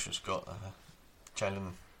Josh has got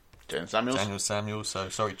Jalen Samuels. So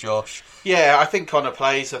sorry, Josh. Yeah, I think Conner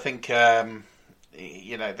plays. I think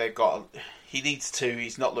they've got. He needs to.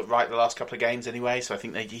 He's not looked right the last couple of games anyway, so I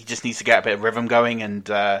think he just needs to get a bit of rhythm going. And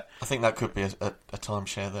I think that could be a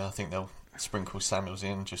timeshare there. I think they'll sprinkle Samuels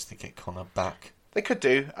in just to get Conner back. They could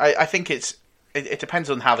do. I think it depends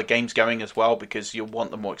on how the game's going as well, because you'll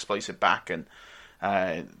want the more explosive back, and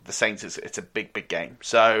the Saints, it's a big game.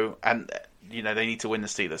 So, and they need to win the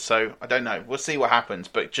Steelers. So, I don't know. We'll see what happens,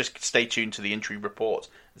 but just stay tuned to the injury report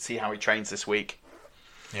and see how he trains this week.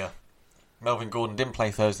 Yeah. Melvin Gordon didn't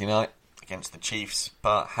play Thursday night against the Chiefs,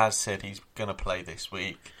 but has said he's going to play this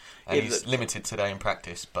week. And he's limited today in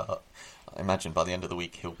practice, but I imagine by the end of the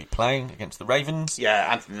week he'll be playing against the Ravens. Yeah,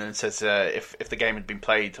 Anthony says if the game had been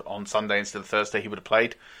played on Sunday instead of Thursday, he would have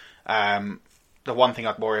played. The one thing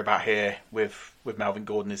I'd worry about here with Melvin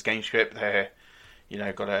Gordon is game script. They're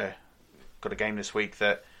got a game this week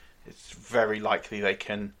that it's very likely they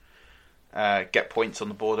can get points on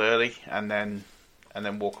the board early and then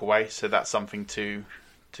walk away. So that's something to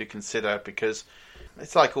consider, because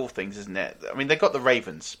it's like all things, isn't it? I mean, they got the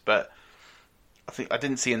Ravens, but I think I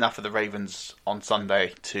didn't see enough of the Ravens on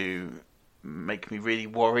Sunday to make me really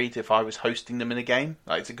worried if I was hosting them in a game.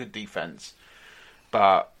 Like, it's a good defense,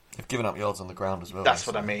 but they've given up yards on the ground as well. That's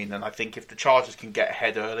what I mean. And I think if the Chargers can get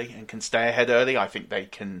ahead early and can stay ahead early, I think they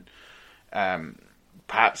can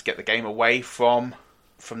perhaps get the game away from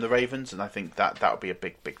the Ravens, and I think that would be a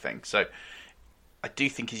big thing. So I do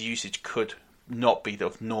think his usage could not be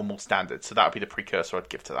the normal standard, so that would be the precursor I'd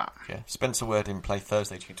give to that. Yeah, Spencer Ware didn't play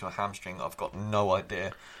Thursday due to a hamstring. I've got no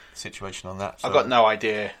idea the situation on that. So. I've got no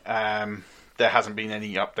idea. There hasn't been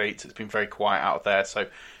any updates. It's been very quiet out there, so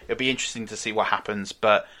it'll be interesting to see what happens.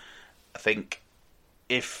 But I think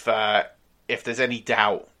if there's any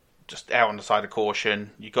doubt just err on the side of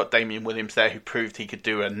caution. You got Damian Williams there, who proved he could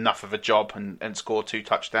do enough of a job and score 2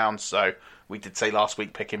 touchdowns. So we did say last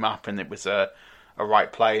week pick him up, and it was a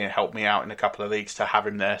right play, and it helped me out in a couple of leagues to have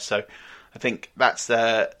him there. So I think that's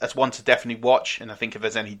one to definitely watch. And I think if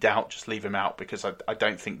there's any doubt, just leave him out, because I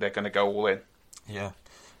don't think they're going to go all in. Yeah.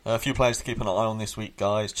 A few players to keep an eye on this week,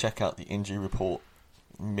 guys. Check out the injury report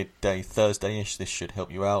midday Thursday-ish. This should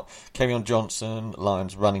help you out. Kerryon Johnson,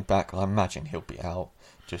 Lions running back. I imagine he'll be out.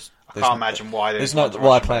 I can't imagine why there's no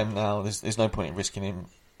why play him now. There's no point in risking him.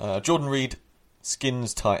 Jordan Reed,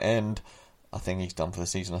 Skins tight end. I think he's done for the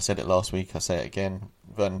season. I said it last week. I say it again.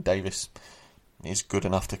 Vernon Davis is good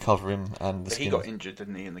enough to cover him. And he got injured,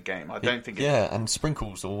 didn't he, in the game? I don't think. Yeah, and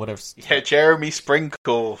Sprinkles or whatever. Yeah, Jeremy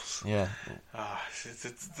Sprinkles. Yeah.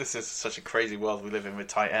 This is such a crazy world we live in with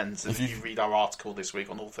tight ends. If you read our article this week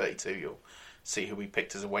on All 32, you'll see who we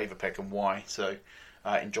picked as a waiver pick and why. So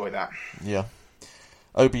enjoy that. Yeah.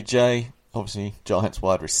 OBJ, obviously Giants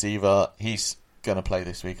wide receiver. He's going to play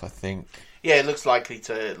this week, I think. Yeah, it looks likely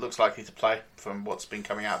to play from what's been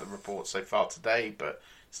coming out of the reports so far today, but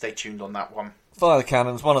stay tuned on that one. Fire the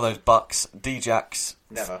cannons, one of those bucks. D-Jax,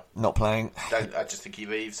 never. Not playing. I just think he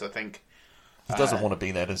leaves, I think. He doesn't want to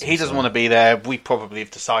be there, does he? He doesn't want to be there. We probably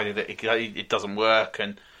have decided that it doesn't work,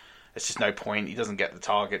 and it's just no point. He doesn't get the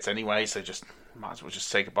targets anyway, so just might as well just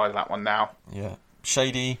say goodbye to that one now. Yeah.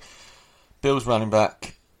 Shady, Bills running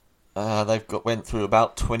back. Went through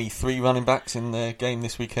about 23 running backs in their game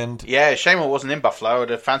this weekend. Yeah, shame I wasn't in Buffalo.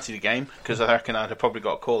 I'd have fancied the game, because I reckon I'd have probably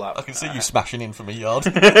got a call out. I can see you smashing in from a yard.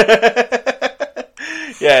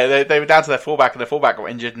 Yeah, they were down to their fullback, and their fullback got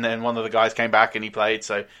injured, and then one of the guys came back and he played.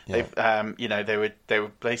 So they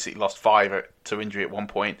were basically lost 5 to injury at one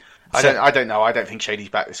point. I don't know. I don't think Shady's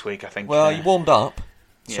back this week. I think. Well, he warmed up.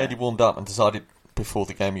 Shady warmed up and decided before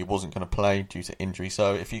the game he wasn't going to play due to injury.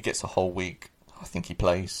 So if he gets a whole week, I think he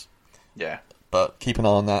plays. Yeah. But keep an eye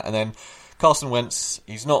on that. And then Carson Wentz,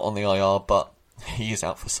 he's not on the IR, but he is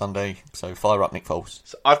out for Sunday. So fire up Nick Foles.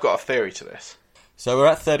 So I've got a theory to this. So we're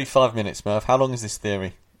at 35 minutes, Murph. How long is this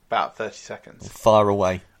theory? About 30 seconds. Fire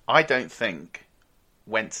away. I don't think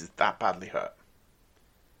Wentz is that badly hurt.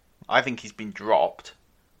 I think he's been dropped,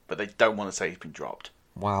 but they don't want to say he's been dropped.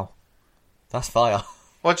 Wow. That's fire.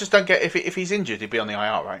 Well, I just don't get... If he's injured, he'd be on the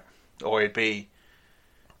IR, right? Or he'd be...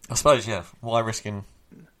 I suppose, yeah. Why risking...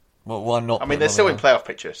 Well, why not? I mean, they're still in playoff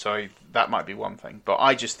picture, so that might be one thing. But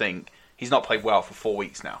I just think he's not played well for 4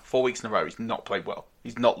 weeks now. 4 weeks in a row, he's not played well.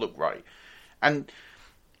 He's not looked right. And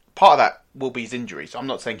part of that will be his injuries. I'm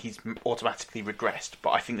not saying he's automatically regressed,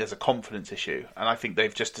 but I think there's a confidence issue. And I think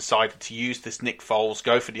they've just decided to use this Nick Foles,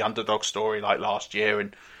 go for the underdog story like last year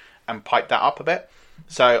and pipe that up a bit.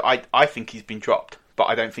 So I think he's been dropped, but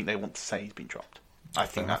I don't think they want to say he's been dropped. I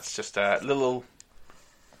think that's just a little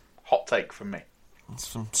hot take from me.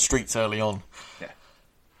 Some streets early on. Yeah.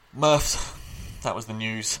 Murphs, that was the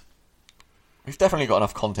news. We've definitely got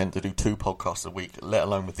enough content to do 2 podcasts a week, let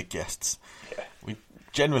alone with the guests. Yeah. We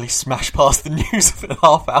generally smash past the news for a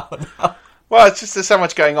half hour now. Well, it's just there's so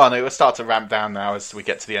much going on. It will start to ramp down now as we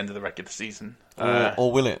get to the end of the regular season.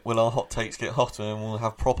 Or will it? Will our hot takes get hotter and we'll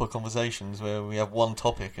have proper conversations where we have one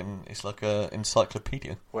topic and it's like an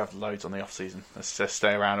encyclopedia? We'll have loads on the off season. Let's just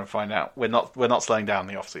stay around and find out. We're not slowing down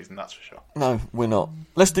the off season, that's for sure. No, we're not.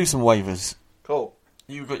 Let's do some waivers. Cool.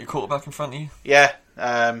 You got your quarterback in front of you? Yeah.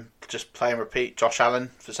 Just play and repeat. Josh Allen.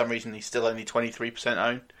 For some reason, he's still only 23%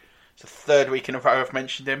 owned. It's the 3rd week in a row I've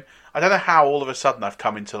mentioned him. I don't know how all of a sudden I've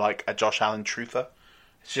come into like a Josh Allen truther.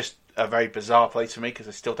 It's just a very bizarre play to me because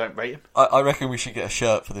I still don't rate him. I reckon we should get a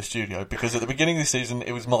shirt for the studio because at the beginning of the season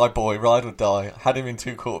it was my boy, ride or die. Had him in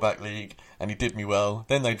 2 quarterback league and he did me well.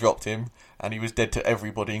 Then they dropped him and he was dead to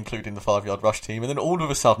everybody, including the 5-yard rush team. And then all of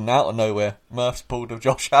a sudden, out of nowhere, Murph's pulled of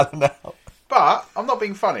Josh Allen out. But I'm not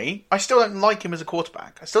being funny. I still don't like him as a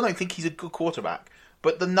quarterback. I still don't think he's a good quarterback.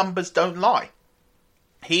 But the numbers don't lie.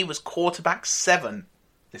 He was quarterback 7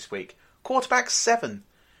 this week. Quarterback 7.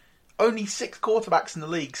 Only 6 quarterbacks in the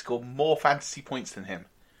league scored more fantasy points than him.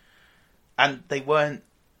 And they weren't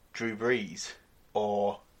Drew Brees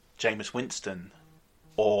or Jameis Winston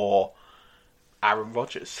or Aaron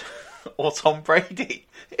Rodgers or Tom Brady.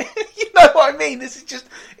 You know what I mean? This is just,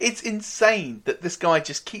 it's insane that this guy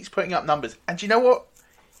just keeps putting up numbers. And do you know what?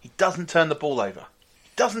 He doesn't turn the ball over.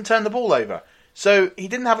 So he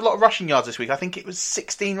didn't have a lot of rushing yards this week. I think it was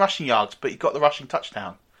 16 rushing yards, but he got the rushing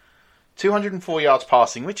touchdown. 204 yards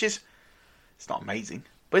passing, which is, it's not amazing,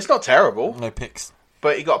 but it's not terrible. No picks.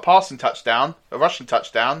 But he got a passing touchdown, a rushing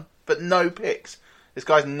touchdown, but no picks. This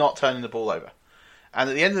guy's not turning the ball over. And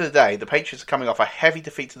at the end of the day, the Patriots are coming off a heavy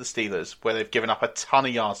defeat to the Steelers, where they've given up a ton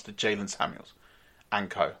of yards to Jalen Samuels and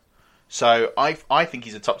co. So I think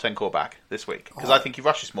he's a top 10 quarterback this week because I think he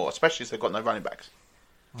rushes more, especially as they've got no running backs.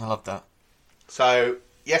 I love that. So,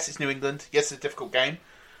 yes, it's New England. Yes, it's a difficult game.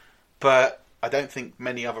 But I don't think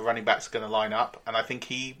many other running backs are going to line up. And I think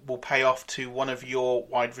he will pay off to one of your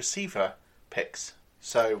wide receiver picks,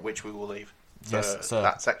 which we will leave for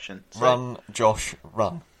that section. So, run, Josh,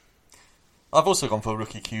 run. I've also gone for a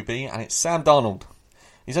rookie QB, and it's Sam Darnold.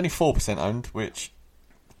 He's only 4% owned, which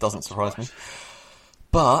doesn't surprise me.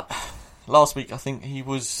 But last week, I think he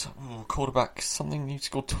was quarterback something. He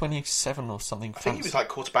scored 27 or something. I think he was like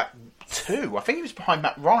quarterback 2. I think he was behind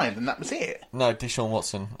Matt Ryan, and that was it. No, Deshaun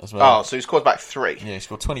Watson as well. Oh, so he's quarterback 3. Yeah, he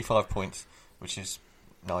scored 25 points, which is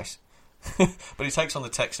nice. But he takes on the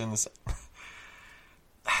Texans.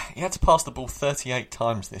 He had to pass the ball 38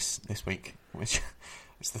 times this week, which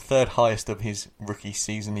is the third highest of his rookie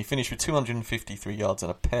season. He finished with 253 yards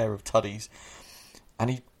and a pair of tutties, and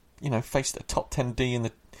he faced a top 10 D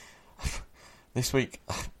in this week.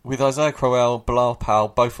 With Isaiah Crowell, Bilal Powell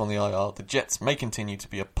both on the IR, the Jets may continue to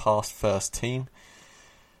be a pass-first team.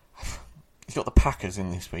 He's got the Packers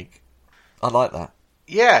in this week. I like that.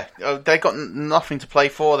 Yeah, they got nothing to play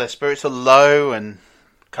for. Their spirits are low, and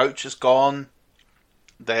coach is gone.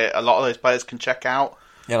 A lot of those players can check out.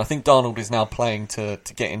 Yeah, and I think Darnold is now playing to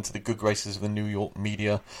get into the good graces of the New York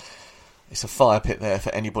media. It's a fire pit there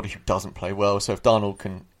for anybody who doesn't play well. So if Darnold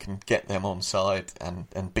can get them on side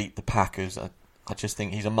and beat the Packers, I just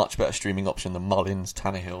think he's a much better streaming option than Mullins,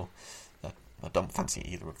 Tannehill. I don't fancy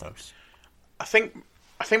either of those. I think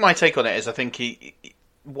my take on it is I think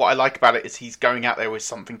what I like about it is he's going out there with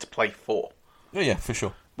something to play for. Yeah, for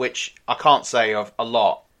sure. Which I can't say of a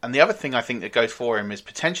lot. And the other thing I think that goes for him is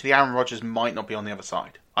potentially Aaron Rodgers might not be on the other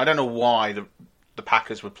side. I don't know why the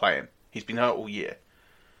Packers would play him. He's been hurt all year.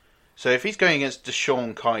 So if he's going against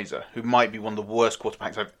DeShone Kizer, who might be one of the worst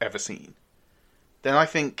quarterbacks I've ever seen, then I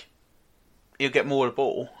think he'll get more of the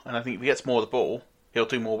ball. And I think if he gets more of the ball, he'll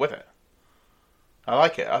do more with it. I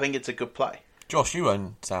like it. I think it's a good play. Josh, you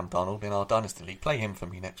own Sam Darnold in our Dynasty League. Play him for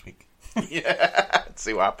me next week. Yeah, let's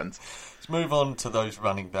see what happens. Let's move on to those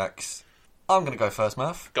running backs. I'm going to go first,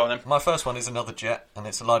 Murph. Go on then. My first one is another Jet, and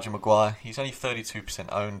it's Elijah Maguire. He's only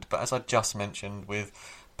 32% owned, but as I just mentioned, with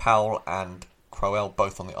Powell and Crowell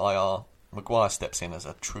both on the IR, Maguire steps in as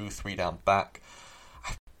a true 3-down back.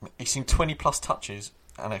 He's seen 20-plus touches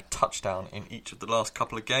and a touchdown in each of the last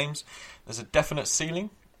couple of games. There's a definite ceiling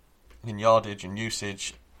in yardage and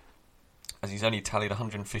usage, as he's only tallied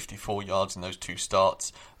 154 yards in those 2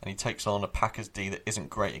 starts, and he takes on a Packers D that isn't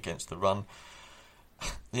great against the run.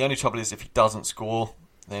 The only trouble is if he doesn't score,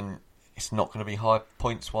 then it's not going to be high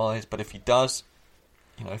points-wise, but if he does,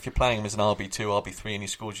 if you're playing him as an RB2, RB3, and he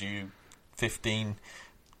scores you 15,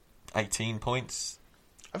 18 points.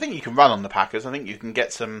 I think you can run on the Packers. I think you can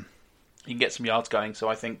get some yards going. So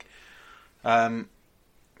I think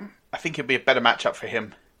it'd be a better matchup for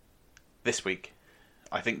him this week.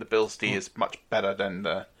 I think the Bills D is much better than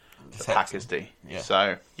the Packers D. Yeah.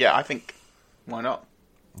 So yeah, I think why not?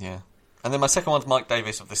 Yeah. And then my second one's Mike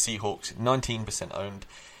Davis of the Seahawks, 19% owned.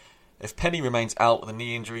 If Penny remains out with a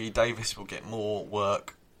knee injury, Davis will get more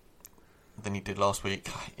work than he did last week.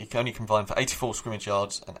 He can only combine for 84 scrimmage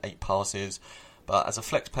yards and 8 passes, but as a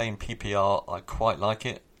flex play in PPR, I quite like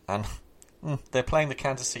it. And they're playing the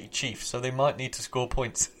Kansas City Chiefs, so they might need to score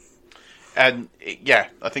points. And yeah,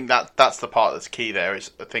 I think that's the part that's key there.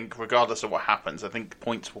 Is I think regardless of what happens, I think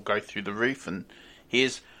points will go through the roof, and he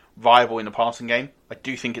is viable in the passing game. I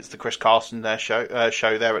do think it's the Chris Carson show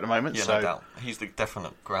there at the moment. Yeah, so, no doubt. He's the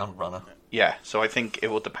definite ground runner. Yeah, so I think it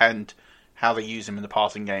will depend how they use him in the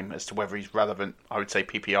passing game as to whether he's relevant. I would say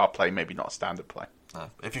PPR play, maybe not a standard play.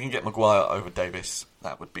 If you can get Maguire over Davis,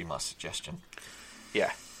 that would be my suggestion.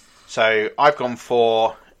 Yeah. So I've gone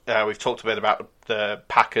for, we've talked a bit about the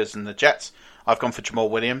Packers and the Jets. I've gone for Jamal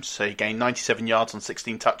Williams. So he gained 97 yards on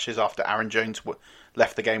 16 touches after Aaron Jones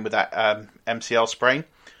left the game with that MCL sprain.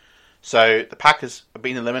 So the Packers have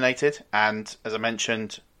been eliminated, and as I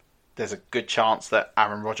mentioned, there's a good chance that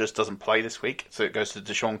Aaron Rodgers doesn't play this week, so it goes to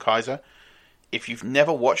DeShone Kizer. If you've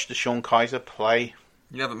never watched DeShone Kizer play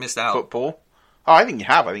you haven't missed out. Football, I think you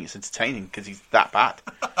have. I think it's entertaining because he's that bad.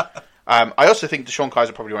 I also think DeShone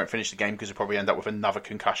Kizer probably won't finish the game because he'll probably end up with another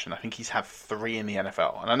concussion. I think he's had 3 in the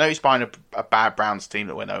NFL. And I know he's behind a bad Browns team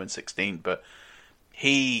that went 0-16, but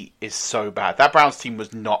he is so bad. That Browns team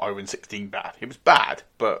was not 0-16 bad. It was bad,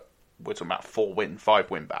 but we're talking about 4-win,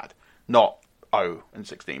 5-win bad. Not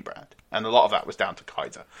 0-16 bad. And a lot of that was down to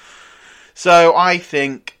Kizer. So I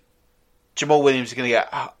think Jamal Williams is going to get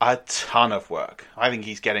a ton of work. I think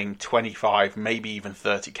he's getting 25, maybe even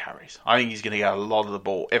 30 carries. I think he's going to get a lot of the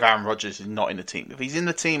ball if Aaron Rodgers is not in the team. If he's in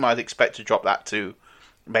the team, I'd expect to drop that to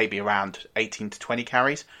maybe around 18 to 20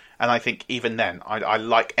 carries. And I think even then, I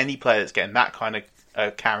like any player that's getting that kind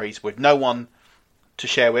of carries with no one to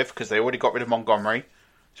share with, because they already got rid of Montgomery.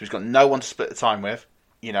 So he's got no one to split the time with.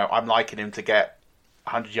 I'm liking him to get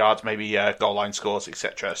 100 yards, maybe goal line scores,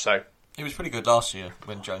 etc. So he was pretty good last year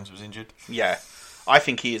when Jones was injured. Yeah, I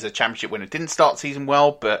think he is a championship winner. Didn't start the season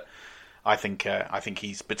well, but I think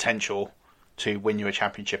he's potential to win you a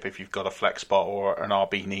championship if you've got a flex spot or an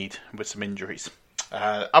RB need with some injuries.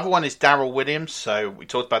 Other one is Darrell Williams. So we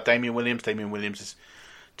talked about Damian Williams. Damian Williams is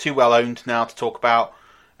too well owned now to talk about.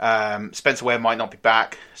 Spencer Ware might not be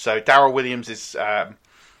back. So Darrell Williams is a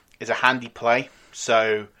handy play.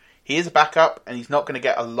 So he is a backup, and he's not going to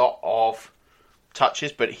get a lot of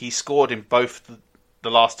touches, but he scored in both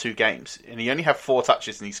the last 2 games. And he only had 4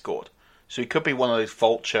 touches and he scored. So he could be one of those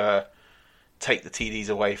vulture, take the TDs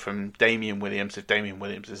away from Damian Williams if Damian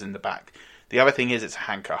Williams is in the back. The other thing is it's a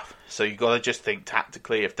handcuff. So you've got to just think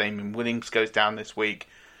tactically if Damian Williams goes down this week.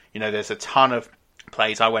 There's a ton of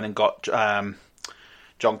plays. I went and got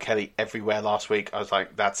John Kelly everywhere last week. I was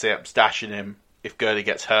like, that's it. I'm stashing him if Gurley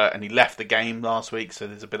gets hurt. And he left the game last week, so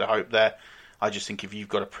there's a bit of hope there. I just think if you've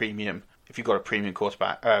got a premium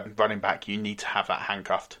quarterback, running back, you need to have that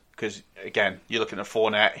handcuffed. Because, again, you're looking at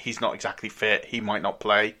Fournette. He's not exactly fit. He might not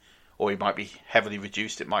play. Or he might be heavily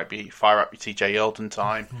reduced. It might be fire up your TJ Yeldon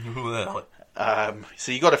time.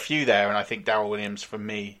 So you got a few there, and I think Darrell Williams, for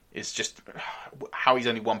me, is just how he's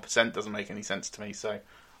only 1% doesn't make any sense to me. So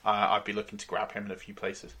I'd be looking to grab him in a few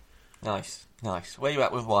places. Nice. Where are you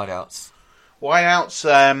at with wideouts?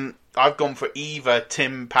 Wideouts, I've gone for either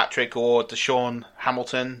Tim Patrick or Deshaun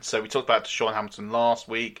Hamilton. So we talked about Deshaun Hamilton last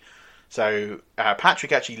week. So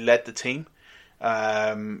Patrick actually led the team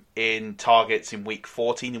in targets in week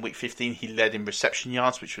 14. In week 15, he led in reception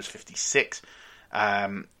yards, which was 56.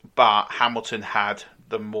 But Hamilton had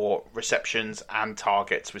the more receptions and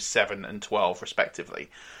targets with 7 and 12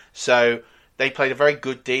 respectively. So they played a very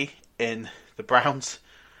good D in the Browns.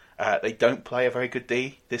 They don't play a very good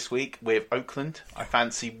D this week with Oakland. I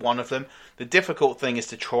fancy one of them. The difficult thing is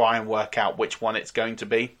to try and work out which one it's going to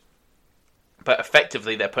be. But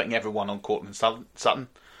effectively, they're putting everyone on Courtland Sutton.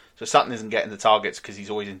 So Sutton isn't getting the targets because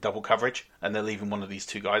he's always in double coverage, and they're leaving one of these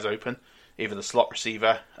 2 guys open, either the slot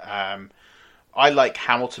receiver. I like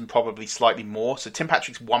Hamilton probably slightly more. So Tim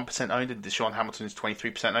Patrick's 1% owned, and Deshaun Hamilton is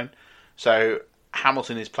 23% owned. So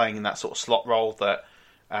Hamilton is playing in that sort of slot role that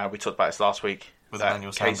we talked about this last week. With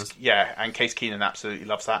Emmanuel Sanders. Yeah, and Case Keenum absolutely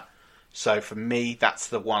loves that. So for me, that's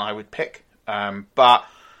the one I would pick. But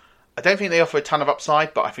I don't think they offer a ton of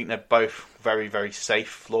upside, but I think they're both very, very safe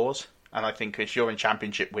floors. And I think if you're in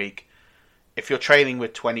championship week, if you're trailing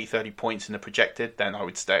with 20, 30 points in the projected, then I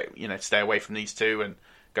would stay away from these 2 and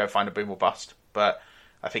go find a boom or bust. But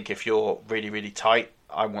I think if you're really, really tight,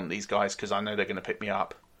 I want these guys because I know they're going to pick me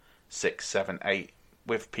up 6, 7, 8,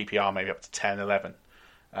 with PPR maybe up to 10, 11.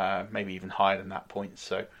 Maybe even higher than that point.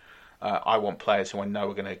 So I want players who I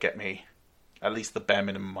know are going to get me at least the bare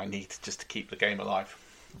minimum I need just to keep the game alive.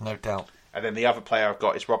 No doubt. And then the other player I've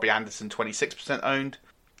got is Robbie Anderson, 26% owned.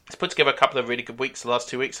 He's put together a couple of really good weeks the last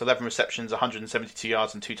 2 weeks. 11 receptions, 172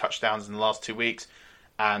 yards and 2 touchdowns in the last 2 weeks.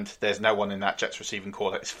 And there's no one in that Jets receiving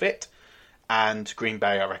core that is fit. And Green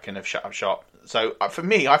Bay, I reckon, have shut up shop. So for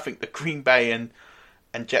me, I think the Green Bay and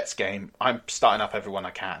Jets game, I'm starting up everyone I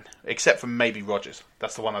can, except for maybe Rodgers.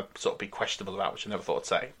 That's the one I'd sort of be questionable about, which I never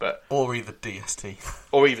thought I'd say. Or either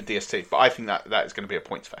DST. But I think that is going to be a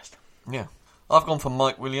points fest. Yeah. I've gone for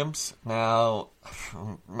Mike Williams. Now,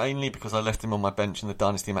 mainly because I left him on my bench in the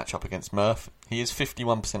Dynasty matchup against Murph. He is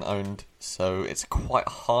 51% owned, so it's quite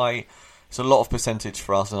high. It's a lot of percentage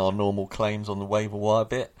for us and our normal claims on the waiver wire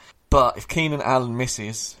bit. But if Keenan Allen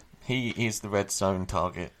misses, he is the red zone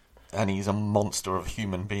target. And he's a monster of a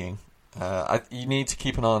human being. You need to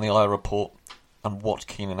keep an eye on the IR report and watch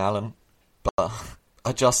Keenan Allen. But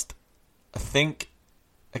I think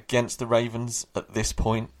against the Ravens at this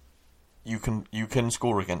point, you can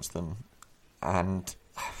score against them. And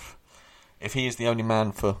if he is the only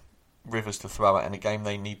man for Rivers to throw at in a game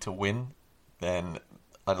they need to win, then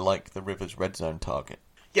I like the Rivers red zone target.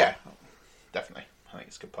 Yeah, definitely. I think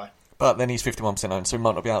it's a good play. But then he's 51% owned, so he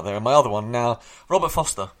might not be out there. And my other one now, Robert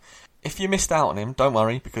Foster. If you missed out on him, don't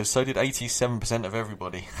worry, because so did 87% of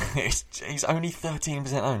everybody. He's only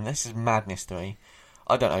 13% owned. This is madness to me.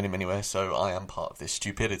 I don't own him anywhere, so I am part of this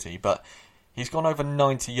stupidity. But he's gone over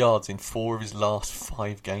 90 yards in 4 of his last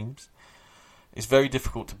 5 games. It's very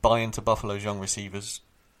difficult to buy into Buffalo's young receivers,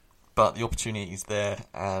 but the opportunity is there.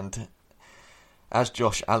 And as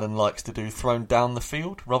Josh Allen likes to do, thrown down the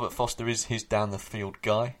field, Robert Foster is his down the field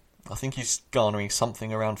guy. I think he's garnering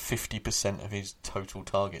something around 50% of his total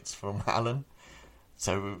targets from Allen.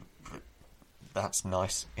 So that's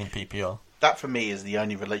nice in PPR. That, for me, is the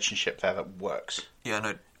only relationship there that works. Yeah,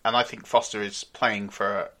 no. And I think Foster is playing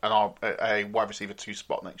for a wide receiver 2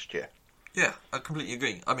 spot next year. Yeah, I completely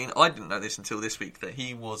agree. I mean, I didn't know this until this week, that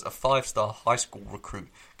he was a 5-star high school recruit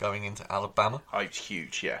going into Alabama. Oh, he's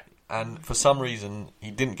huge, yeah. And for some reason, he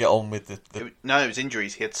didn't get on with No, it was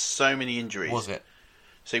injuries. He had so many injuries. Was it?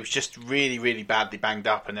 So he was just really, really badly banged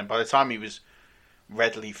up. And then by the time he was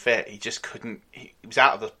readily fit, he just couldn't... He was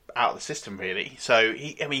out of the system, really. So,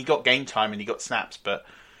 he got game time and he got snaps, but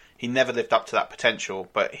he never lived up to that potential.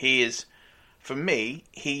 But he is... For me,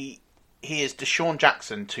 he is Deshaun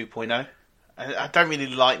Jackson 2.0. I don't really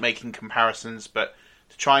like making comparisons, but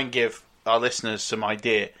to try and give our listeners some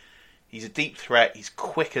idea, he's a deep threat. He's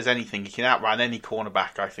quick as anything. He can outrun any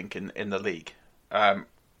cornerback, I think, in the league. At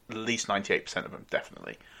least 98% of them,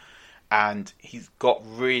 definitely. And he's got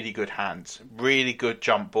really good hands, really good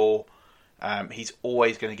jump ball. He's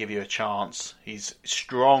always going to give you a chance. He's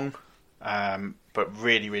strong, but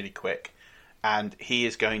really, really quick. And he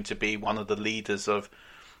is going to be one of the leaders of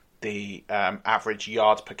the average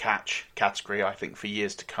yards per catch category, I think, for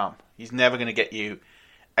years to come. He's never going to get you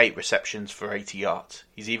 8 receptions for 80 yards.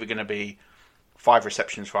 He's either going to be 5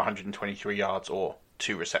 receptions for 123 yards or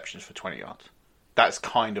 2 receptions for 20 yards. That's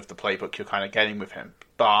kind of the playbook you're kind of getting with him.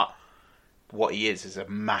 But what he is a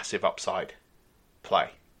massive upside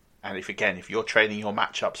play. And if you're trading your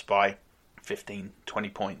matchups by 15, 20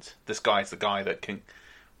 points, this guy's the guy that can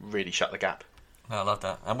really shut the gap. No, I love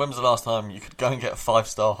that. And when was the last time you could go and get a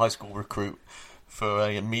 5-star high school recruit for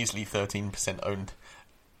a measly 13% owned?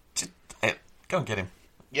 Just, go and get him.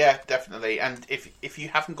 Yeah, definitely. And if you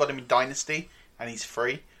haven't got him in Dynasty and he's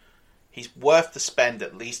free, he's worth the spend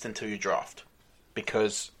at least until you draft.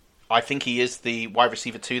 Because I think he is the wide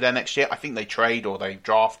receiver 2 there next year. I think they trade or they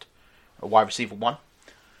draft a wide receiver 1.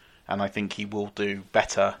 And I think he will do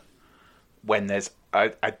better when there's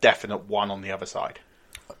a definite 1 on the other side.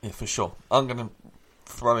 Yeah, for sure. I'm going to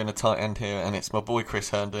throw in a tight end here, and it's my boy Chris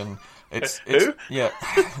Herndon. Who? Yeah,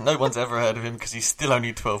 no one's ever heard of him because he's still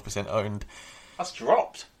only 12% owned. That's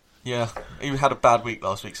dropped. Yeah, he had a bad week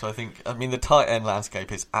last week, so the tight end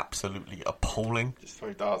landscape is absolutely appalling. Just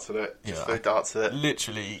throw darts at it.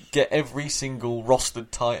 Literally, get every single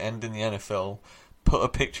rostered tight end in the NFL, put a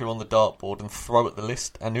picture on the dartboard and throw at the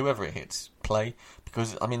list, and whoever it hits, play.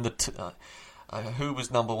 Because, who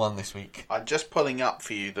was number 1 this week? I'm just pulling up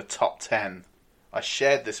for you the top 10. I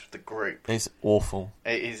shared this with the group. It's awful.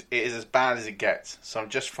 It is as bad as it gets. So I'm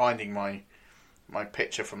just finding my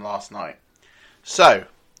picture from last night. So,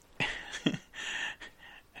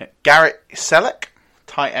 Garrett Selleck,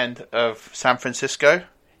 tight end of San Francisco.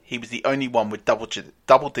 He was the only one with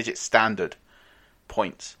double-digit standard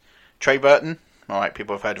points. Trey Burton, all right,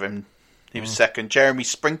 people have heard of him. He was 2nd. Jeremy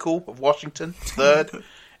Sprinkle of Washington, 3rd.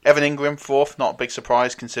 Evan Ingram, 4th. Not a big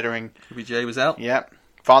surprise considering OBJ was out. Yeah.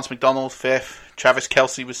 Vance McDonald, 5th. Travis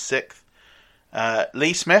Kelce was 6th.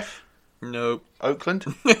 Lee Smith. No. Oakland.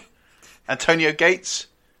 Antonio Gates.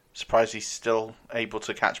 Surprised he's still able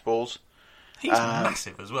to catch balls. He's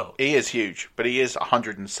massive as well. He is huge, but he is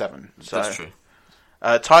 107. So. That's true.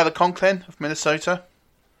 Tyler Conklin of Minnesota.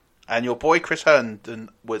 And your boy Chris Herndon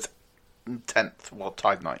was 10th. Well,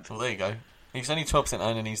 tied 9th. Well, there you go. He's only 12%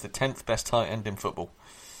 owned and he's the 10th best tight end in football.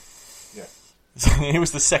 Yeah. He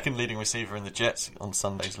was the 2nd leading receiver in the Jets on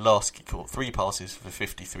Sunday's loss. He caught 3 passes for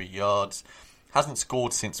 53 yards. Hasn't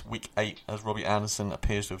scored since week 8 as Robbie Anderson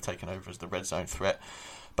appears to have taken over as the red zone threat.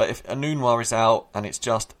 But if Anunwa is out and it's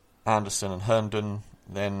just Anderson and Herndon,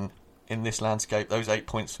 then in this landscape, those 8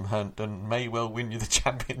 points from Herndon may well win you the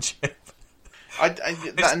championship.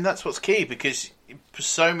 And that's what's key, because for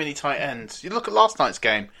so many tight ends, you look at last night's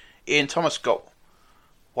game, Ian Thomas got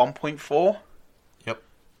 1.4. Yep.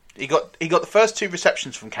 He got the first 2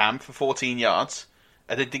 receptions from Cam for 14 yards,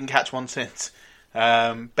 and then didn't catch one since.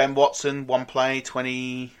 Ben Watson, 1 play,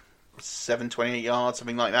 27, 28 yards,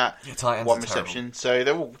 something like that. Your tight ends 1 reception. So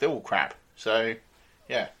they're all crap. So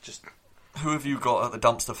yeah, just. Who have you got at the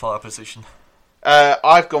dumpster fire position?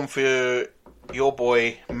 I've gone for your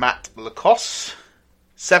boy Matt Lacoste,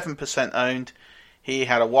 7% owned. He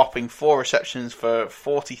had a whopping 4 receptions for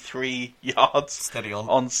 43 yards. Steady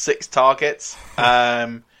on 6 targets.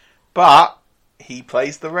 But he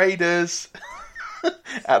plays the Raiders.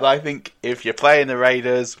 And I think if you're playing the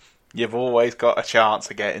Raiders, you've always got a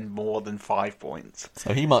chance of getting more than 5 points.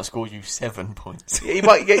 So he might score you 7 points. He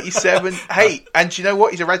might get you 7. Hey, and do you know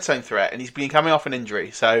what? He's a red zone threat, and he's been coming off an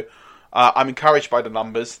injury. So I'm encouraged by the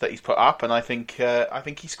numbers that he's put up, and I think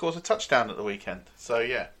he scores a touchdown at the weekend. So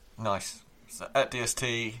yeah, nice. So at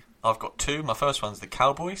DST, I've got 2. My first one's the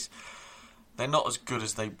Cowboys. They're not as good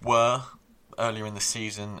as they were earlier in the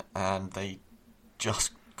season, and they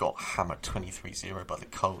just got hammered 23-0 by the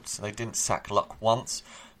Colts. They didn't sack Luck once,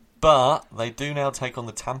 but they do now take on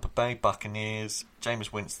the Tampa Bay Buccaneers.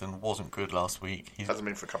 Jameis Winston wasn't good last week. He hasn't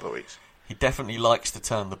been for a couple of weeks. He definitely likes to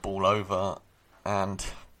turn the ball over, and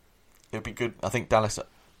it'll be good. I think Dallas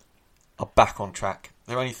are back on track.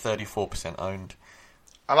 They're only 34% owned.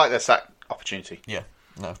 I like their sack opportunity. Yeah,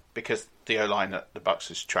 no. Because the O-line at the Bucs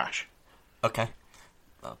is trash. Okay.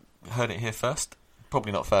 Heard it here first.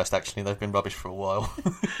 Probably not first, actually. They've been rubbish for a while.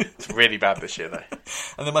 It's really bad this year, though.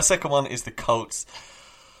 And then my second one is the Colts.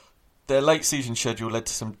 Their late season schedule led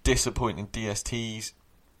to some disappointing DSTs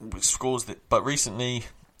scores, but recently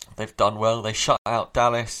they've done well. They shut out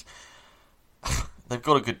Dallas. They've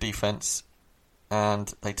got a good defense,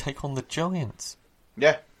 and they take on the Giants.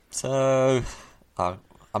 Yeah. So, I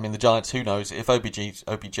mean, the Giants, who knows? If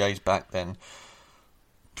OBJ's back, then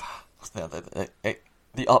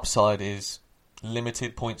the upside is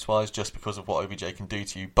limited points-wise just because of what OBJ can do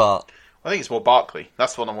to you, but I think it's more Barkley.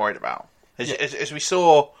 That's what I'm worried about. As we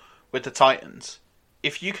saw with the Titans,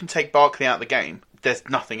 if you can take Barkley out of the game, there's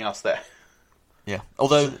nothing else there. Yeah,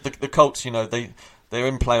 although the Colts, they're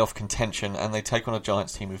in playoff contention, and they take on a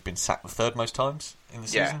Giants team who've been sacked the third most times in the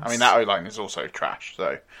season. Yeah, I mean, that O-line is also trash,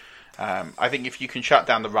 so I think if you can shut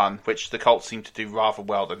down the run, which the Colts seem to do rather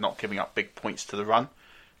well, they're not giving up big points to the run,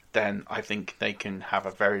 then I think they can have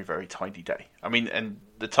a very, very tidy day. I mean, and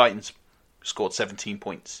the Titans scored 17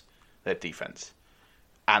 points, their defense,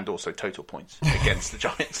 and also total points against the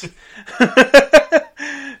Giants.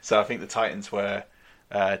 So I think the Titans were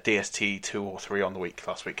DST 2 or 3 on the week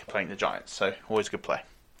last week playing the Giants. So always a good play.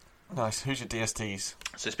 Nice. Who's your DSTs?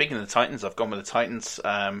 So speaking of the Titans, I've gone with the Titans.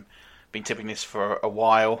 Been tipping this for a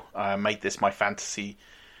while. Made this my fantasy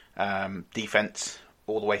defense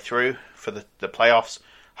all the way through for the playoffs.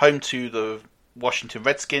 Home to the Washington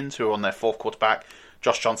Redskins, who are on their fourth quarterback.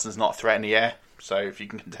 Josh Johnson's not a threat in the air, so if you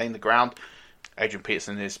can contain the ground, Adrian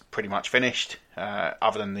Peterson is pretty much finished.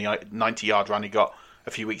 Other than the 90-yard run he got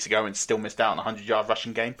a few weeks ago and still missed out on a 100-yard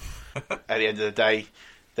rushing game. At the end of the day,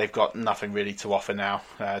 they've got nothing really to offer now.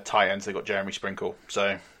 Tight ends, they've got Jeremy Sprinkle.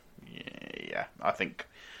 So, yeah, I think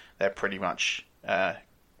they're pretty much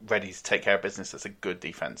ready to take care of business. It's a good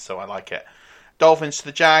defense, so I like it. Dolphins to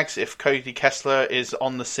the Jags. If Cody Kessler is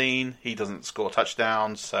on the scene, he doesn't score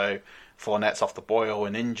touchdowns, so Fournette's off the boil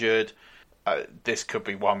and injured. This could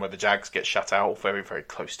be one where the Jags get shut out, very, very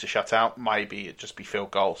close to shut out. Maybe it'd just be field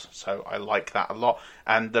goals, so I like that a lot.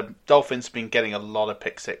 And the Dolphins have been getting a lot of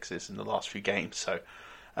pick sixes in the last few games, so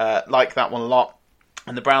like that one a lot.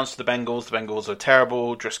 And the Browns to the Bengals are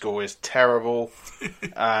terrible. Driscoll is terrible.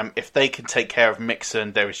 If they can take care of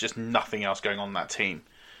Mixon, there is just nothing else going on in that team.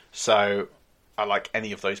 So I like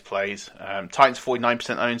any of those plays. Titans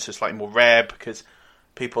 49% owned, so slightly more rare because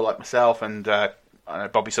people like myself and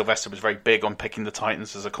Bobby Sylvester was very big on picking the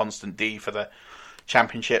Titans as a constant D for the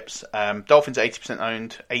championships. Dolphins 80%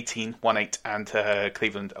 owned, 18, 1-8, and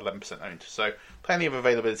Cleveland 11% owned. So plenty of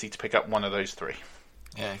availability to pick up one of those three.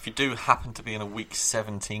 Yeah, if you do happen to be in a Week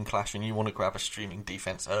 17 clash and you want to grab a streaming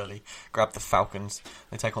defense early, grab the Falcons.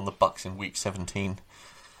 They take on the Bucs in Week 17.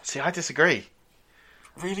 See, I disagree.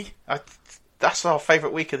 Really? That's our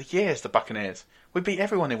favourite week of the year is the Buccaneers. We beat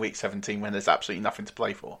everyone in Week 17 when there's absolutely nothing to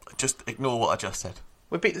play for. Just ignore what I just said.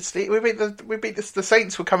 We beat the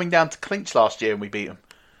Saints were coming down to clinch last year and we beat them.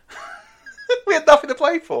 We had nothing to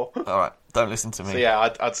play for. All right, don't listen to me. So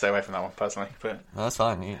yeah, I'd stay away from that one personally. But no, that's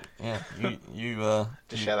fine. You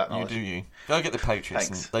just share that knowledge. You do you. Go get the Patriots.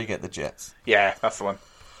 Thanks. And they get the Jets. Yeah, that's the one.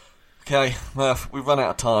 Okay, Murph, we've run out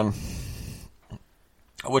of time.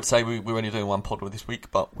 I would say we're only doing one pod with this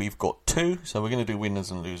week, but we've got two, so we're going to do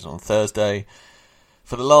winners and losers on Thursday.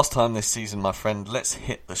 For the last time this season, my friend, let's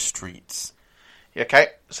hit the streets. Okay,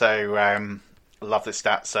 so love this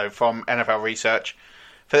stat. So from NFL Research,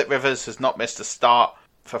 Phillip Rivers has not missed a start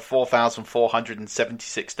for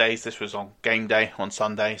 4,476 days. This was on game day on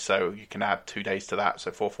Sunday, so you can add 2 days to that,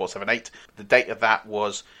 so 4,478. The date of that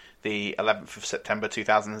was the 11th of September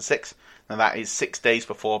 2006. Now that is 6 days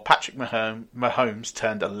before Patrick Mahomes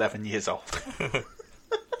turned 11 years old.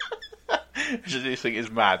 Which I do think is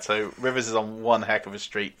mad. So Rivers is on one heck of a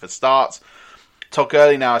streak for starts. Todd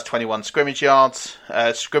Gurley now has 21 scrimmage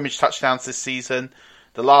touchdowns this season.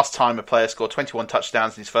 The last time a player scored 21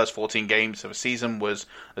 touchdowns in his first 14 games of a season was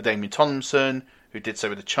Damian Tomlinson, who did so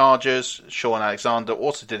with the Chargers. Sean Alexander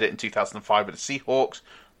also did it in 2005 with the Seahawks.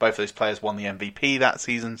 Both of those players won the MVP that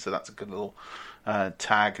season, so that's a good little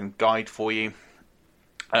tag and guide for you.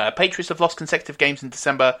 Patriots have lost consecutive games in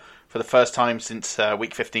December for the first time since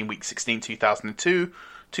Week 15, Week 16, 2002.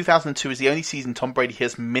 2002 is the only season Tom Brady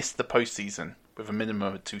has missed the postseason with a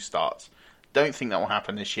minimum of 2 starts. don't think that will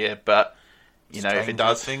happen this year, but if it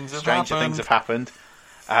does, stranger things have happened.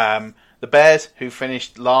 The Bears, who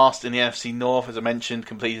finished last in the NFC North, as I mentioned,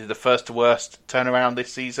 completed the first to worst turnaround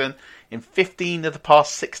this season. In 15 of the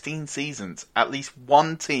past 16 seasons, at least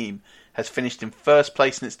one team has finished in first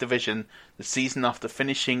place in its division the season after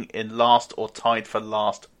finishing in last or tied for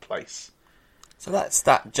last place. So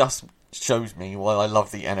that just shows me why I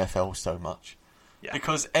love the NFL so much. Yeah.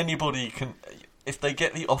 Because anybody can, if they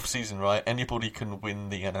get the off-season right, anybody can win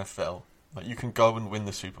the NFL. Like, you can go and win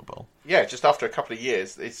the Super Bowl. Yeah, just after a couple of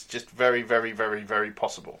years, it's just very, very, very, very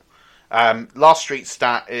possible. Last street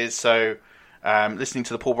stat is, listening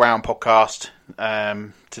to the Paul Brown podcast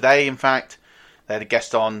today, in fact, they had a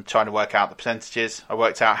guest on trying to work out the percentages. I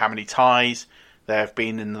worked out how many ties there have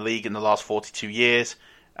been in the league in the last 42 years.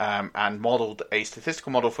 And modelled a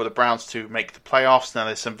statistical model for the Browns to make the playoffs. Now,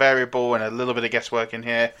 there's some variable and a little bit of guesswork in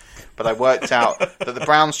here, but I worked out that the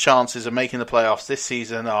Browns' chances of making the playoffs this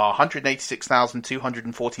season are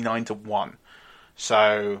 186,249 to 1.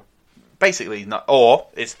 So, basically,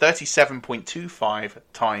 it's 37.25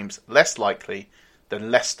 times less likely than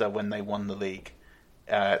Leicester when they won the league,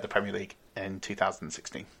 the Premier League, in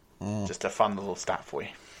 2016. Just a fun little stat for you.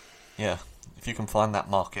 Yeah. If you can find that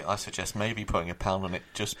market, I suggest maybe putting £1 on it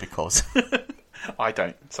just because. I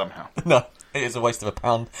don't, somehow. No, it is a waste of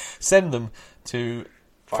 £1. Send them to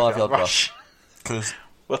 5 Yard Rush. Because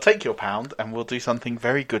we'll take your £1 and we'll do something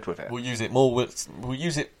very good with it. We'll use it more. We'll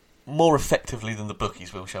use it more effectively than the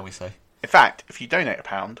bookies will, shall we say? In fact, if you donate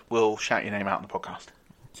 £1, we'll shout your name out on the podcast.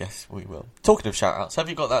 Yes, we will. Talking of shout-outs, have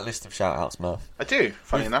you got that list of shout-outs, Murph? I do,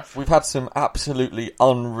 funny enough. We've had some absolutely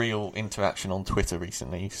unreal interaction on Twitter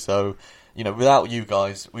recently, so, without you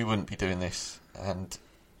guys, we wouldn't be doing this, and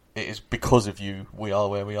it is because of you we are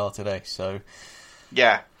where we are today, so...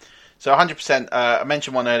 Yeah, so 100%, I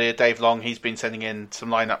mentioned one earlier, Dave Long, he's been sending in some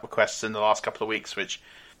lineup requests in the last couple of weeks, which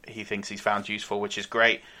he thinks he's found useful, which is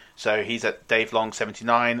great. So he's at Dave Long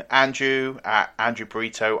 79, Andrew at Andrew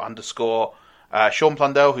Burrito _, Sean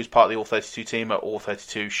Blundell, who's part of the All 32 team at All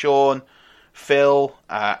 32 Sean, Phil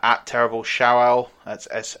at Terrible Showell, that's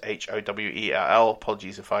SHOWELL,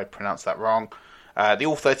 apologies if I pronounced that wrong. The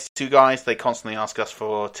All 32 guys, they constantly ask us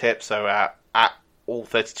for tips, so at All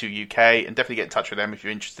 32 UK, and definitely get in touch with them if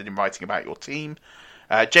you're interested in writing about your team.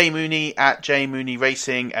 Jay Mooney at Jay Mooney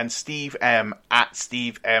Racing, and Steve M at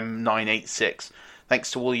Steve M986.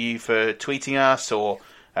 Thanks to all of you for tweeting us or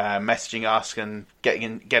messaging us and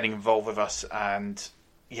getting involved with us, and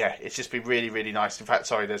yeah, it's just been really, really nice. In fact,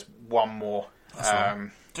 sorry, there's one more.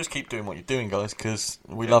 Right. Just keep doing what you're doing, guys, because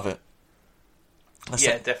we love it.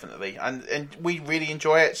 Definitely, and we really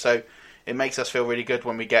enjoy it. So it makes us feel really good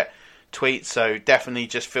when we get tweets. So definitely,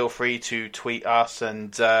 just feel free to tweet us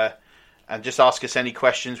and just ask us any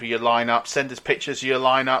questions with your lineup. Send us pictures of your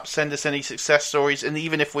lineup. Send us any success stories, and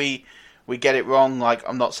even if we get it wrong, like,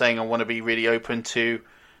 I'm not saying I want to be really open to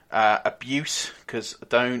abuse, because I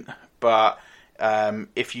don't, but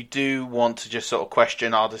if you do want to just sort of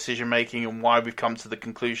question our decision making and why we've come to the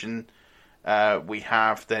conclusion we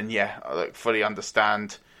have, then I fully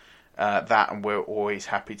understand that, and we're always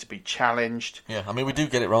happy to be challenged. Yeah, I mean, we do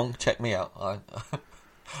get it wrong. Check me out.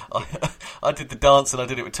 I did the dance and I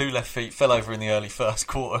did it with 2 left feet, fell over in the early first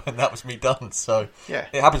quarter, and that was me done. So yeah,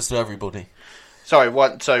 it happens to everybody. Sorry,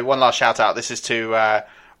 one last shout out. This is to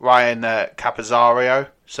Ryan Capazario.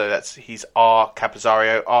 So he's R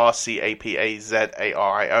Capazario,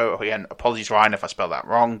 RCAPAZARIO. Again, apologies, Ryan, if I spelled that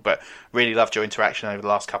wrong, but really loved your interaction over the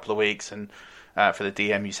last couple of weeks, and for the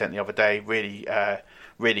DM you sent the other day. Really,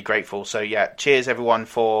 really grateful. So yeah, cheers everyone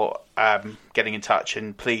for getting in touch,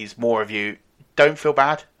 and please, more of you. Don't feel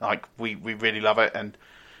bad. Like, we really love it, and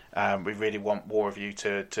we really want more of you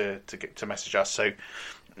to message us. So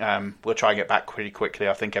we'll try and get back pretty quickly.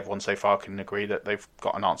 I think everyone so far can agree that they've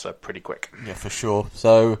got an answer pretty quick. Yeah, for sure.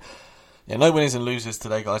 So, no winners and losers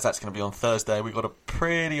today, guys. That's going to be on Thursday. We've got a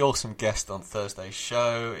pretty awesome guest on Thursday's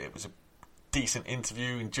show. It was a decent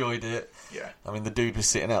interview. Enjoyed it. Yeah. I mean, the dude was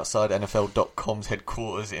sitting outside NFL.com's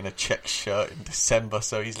headquarters in a check shirt in December,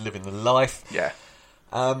 so he's living the life. Yeah.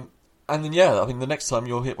 And then, I mean, the next time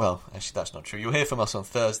you'll hear... Well, actually, that's not true. You'll hear from us on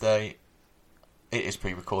Thursday. It is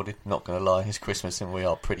pre-recorded, not going to lie. It's Christmas and we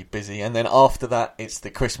are pretty busy. And then after that, it's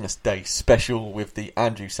the Christmas Day special with the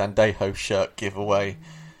Andrew Sandejo shirt giveaway.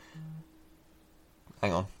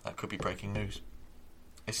 Hang on, that could be breaking news.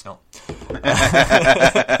 It's not. So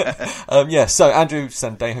Andrew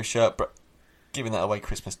Sandejo shirt, giving that away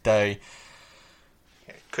Christmas Day.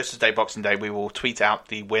 Christmas Day, Boxing Day, we will tweet out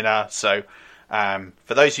the winner. So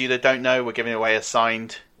for those of you that don't know, we're giving away a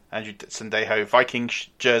signed Andrew Sandejo Viking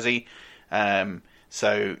jersey.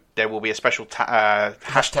 So there will be a special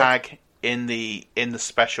hashtag in the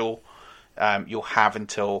special. You'll have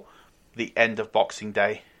until the end of Boxing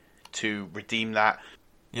Day to redeem that.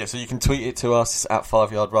 Yeah, so you can tweet it to us at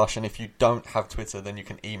 5yard rush, and if you don't have Twitter, then you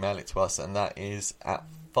can email it to us, and that is at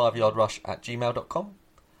 5yardrush@gmail.com.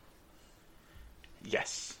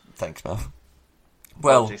 Yes. Thanks, man.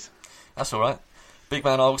 Well, Apologies. That's all right. Big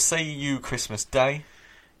man, I'll see you Christmas Day.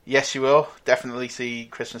 Yes, you will. Definitely see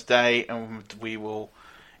Christmas Day, and we will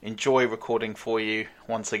enjoy recording for you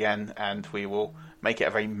once again, and we will make it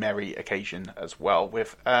a very merry occasion as well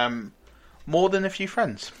with more than a few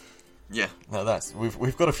friends. Yeah, no,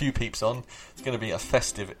 we've got a few peeps on. It's going to be a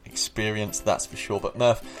festive experience, that's for sure. But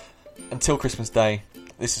Murph, until Christmas Day,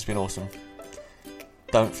 this has been awesome.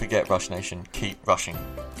 Don't forget, Rush Nation, keep rushing.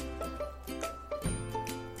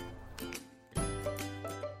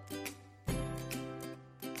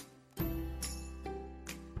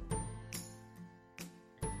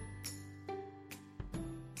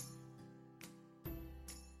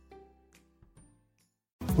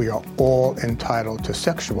 We are all entitled to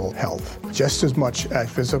sexual health, just as much as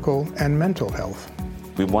physical and mental health.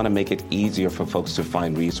 We want to make it easier for folks to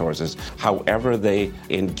find resources. However they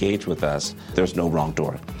engage with us, there's no wrong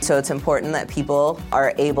door. So it's important that people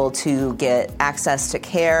are able to get access to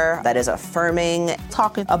care that is affirming.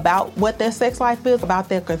 Talking about what their sex life is, about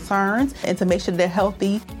their concerns, and to make sure they're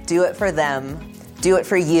healthy. Do it for them. Do it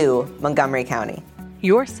for you, Montgomery County.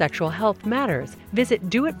 Your sexual health matters. Visit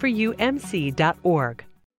doitforyoumc.org.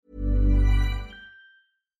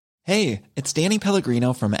 Hey, it's Danny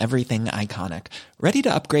Pellegrino from Everything Iconic. Ready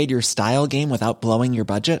to upgrade your style game without blowing your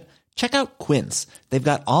budget? Check out Quince. They've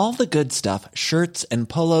got all the good stuff, shirts and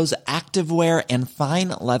polos, activewear, and fine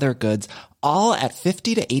leather goods, all at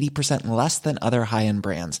 50 to 80% less than other high-end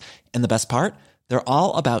brands. And the best part? They're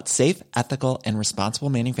all about safe, ethical, and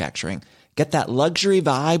responsible manufacturing. Get that luxury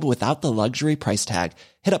vibe without the luxury price tag.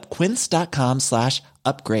 Hit up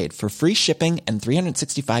quince.com/upgrade for free shipping and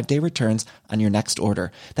 365-day returns on your next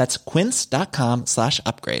order. That's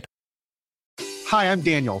quince.com/upgrade. Hi, I'm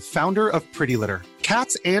Daniel, founder of Pretty Litter.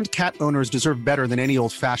 Cats and cat owners deserve better than any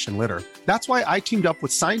old-fashioned litter. That's why I teamed up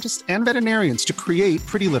with scientists and veterinarians to create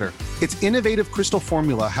Pretty Litter. Its innovative crystal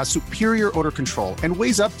formula has superior odor control and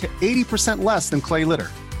weighs up to 80% less than clay litter.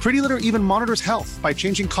 Pretty Litter even monitors health by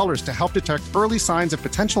changing colors to help detect early signs of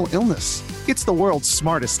potential illness. It's the world's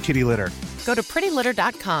smartest kitty litter. Go to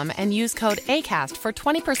prettylitter.com and use code ACAST for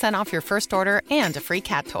 20% off your first order and a free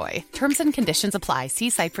cat toy. Terms and conditions apply. See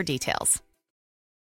site for details.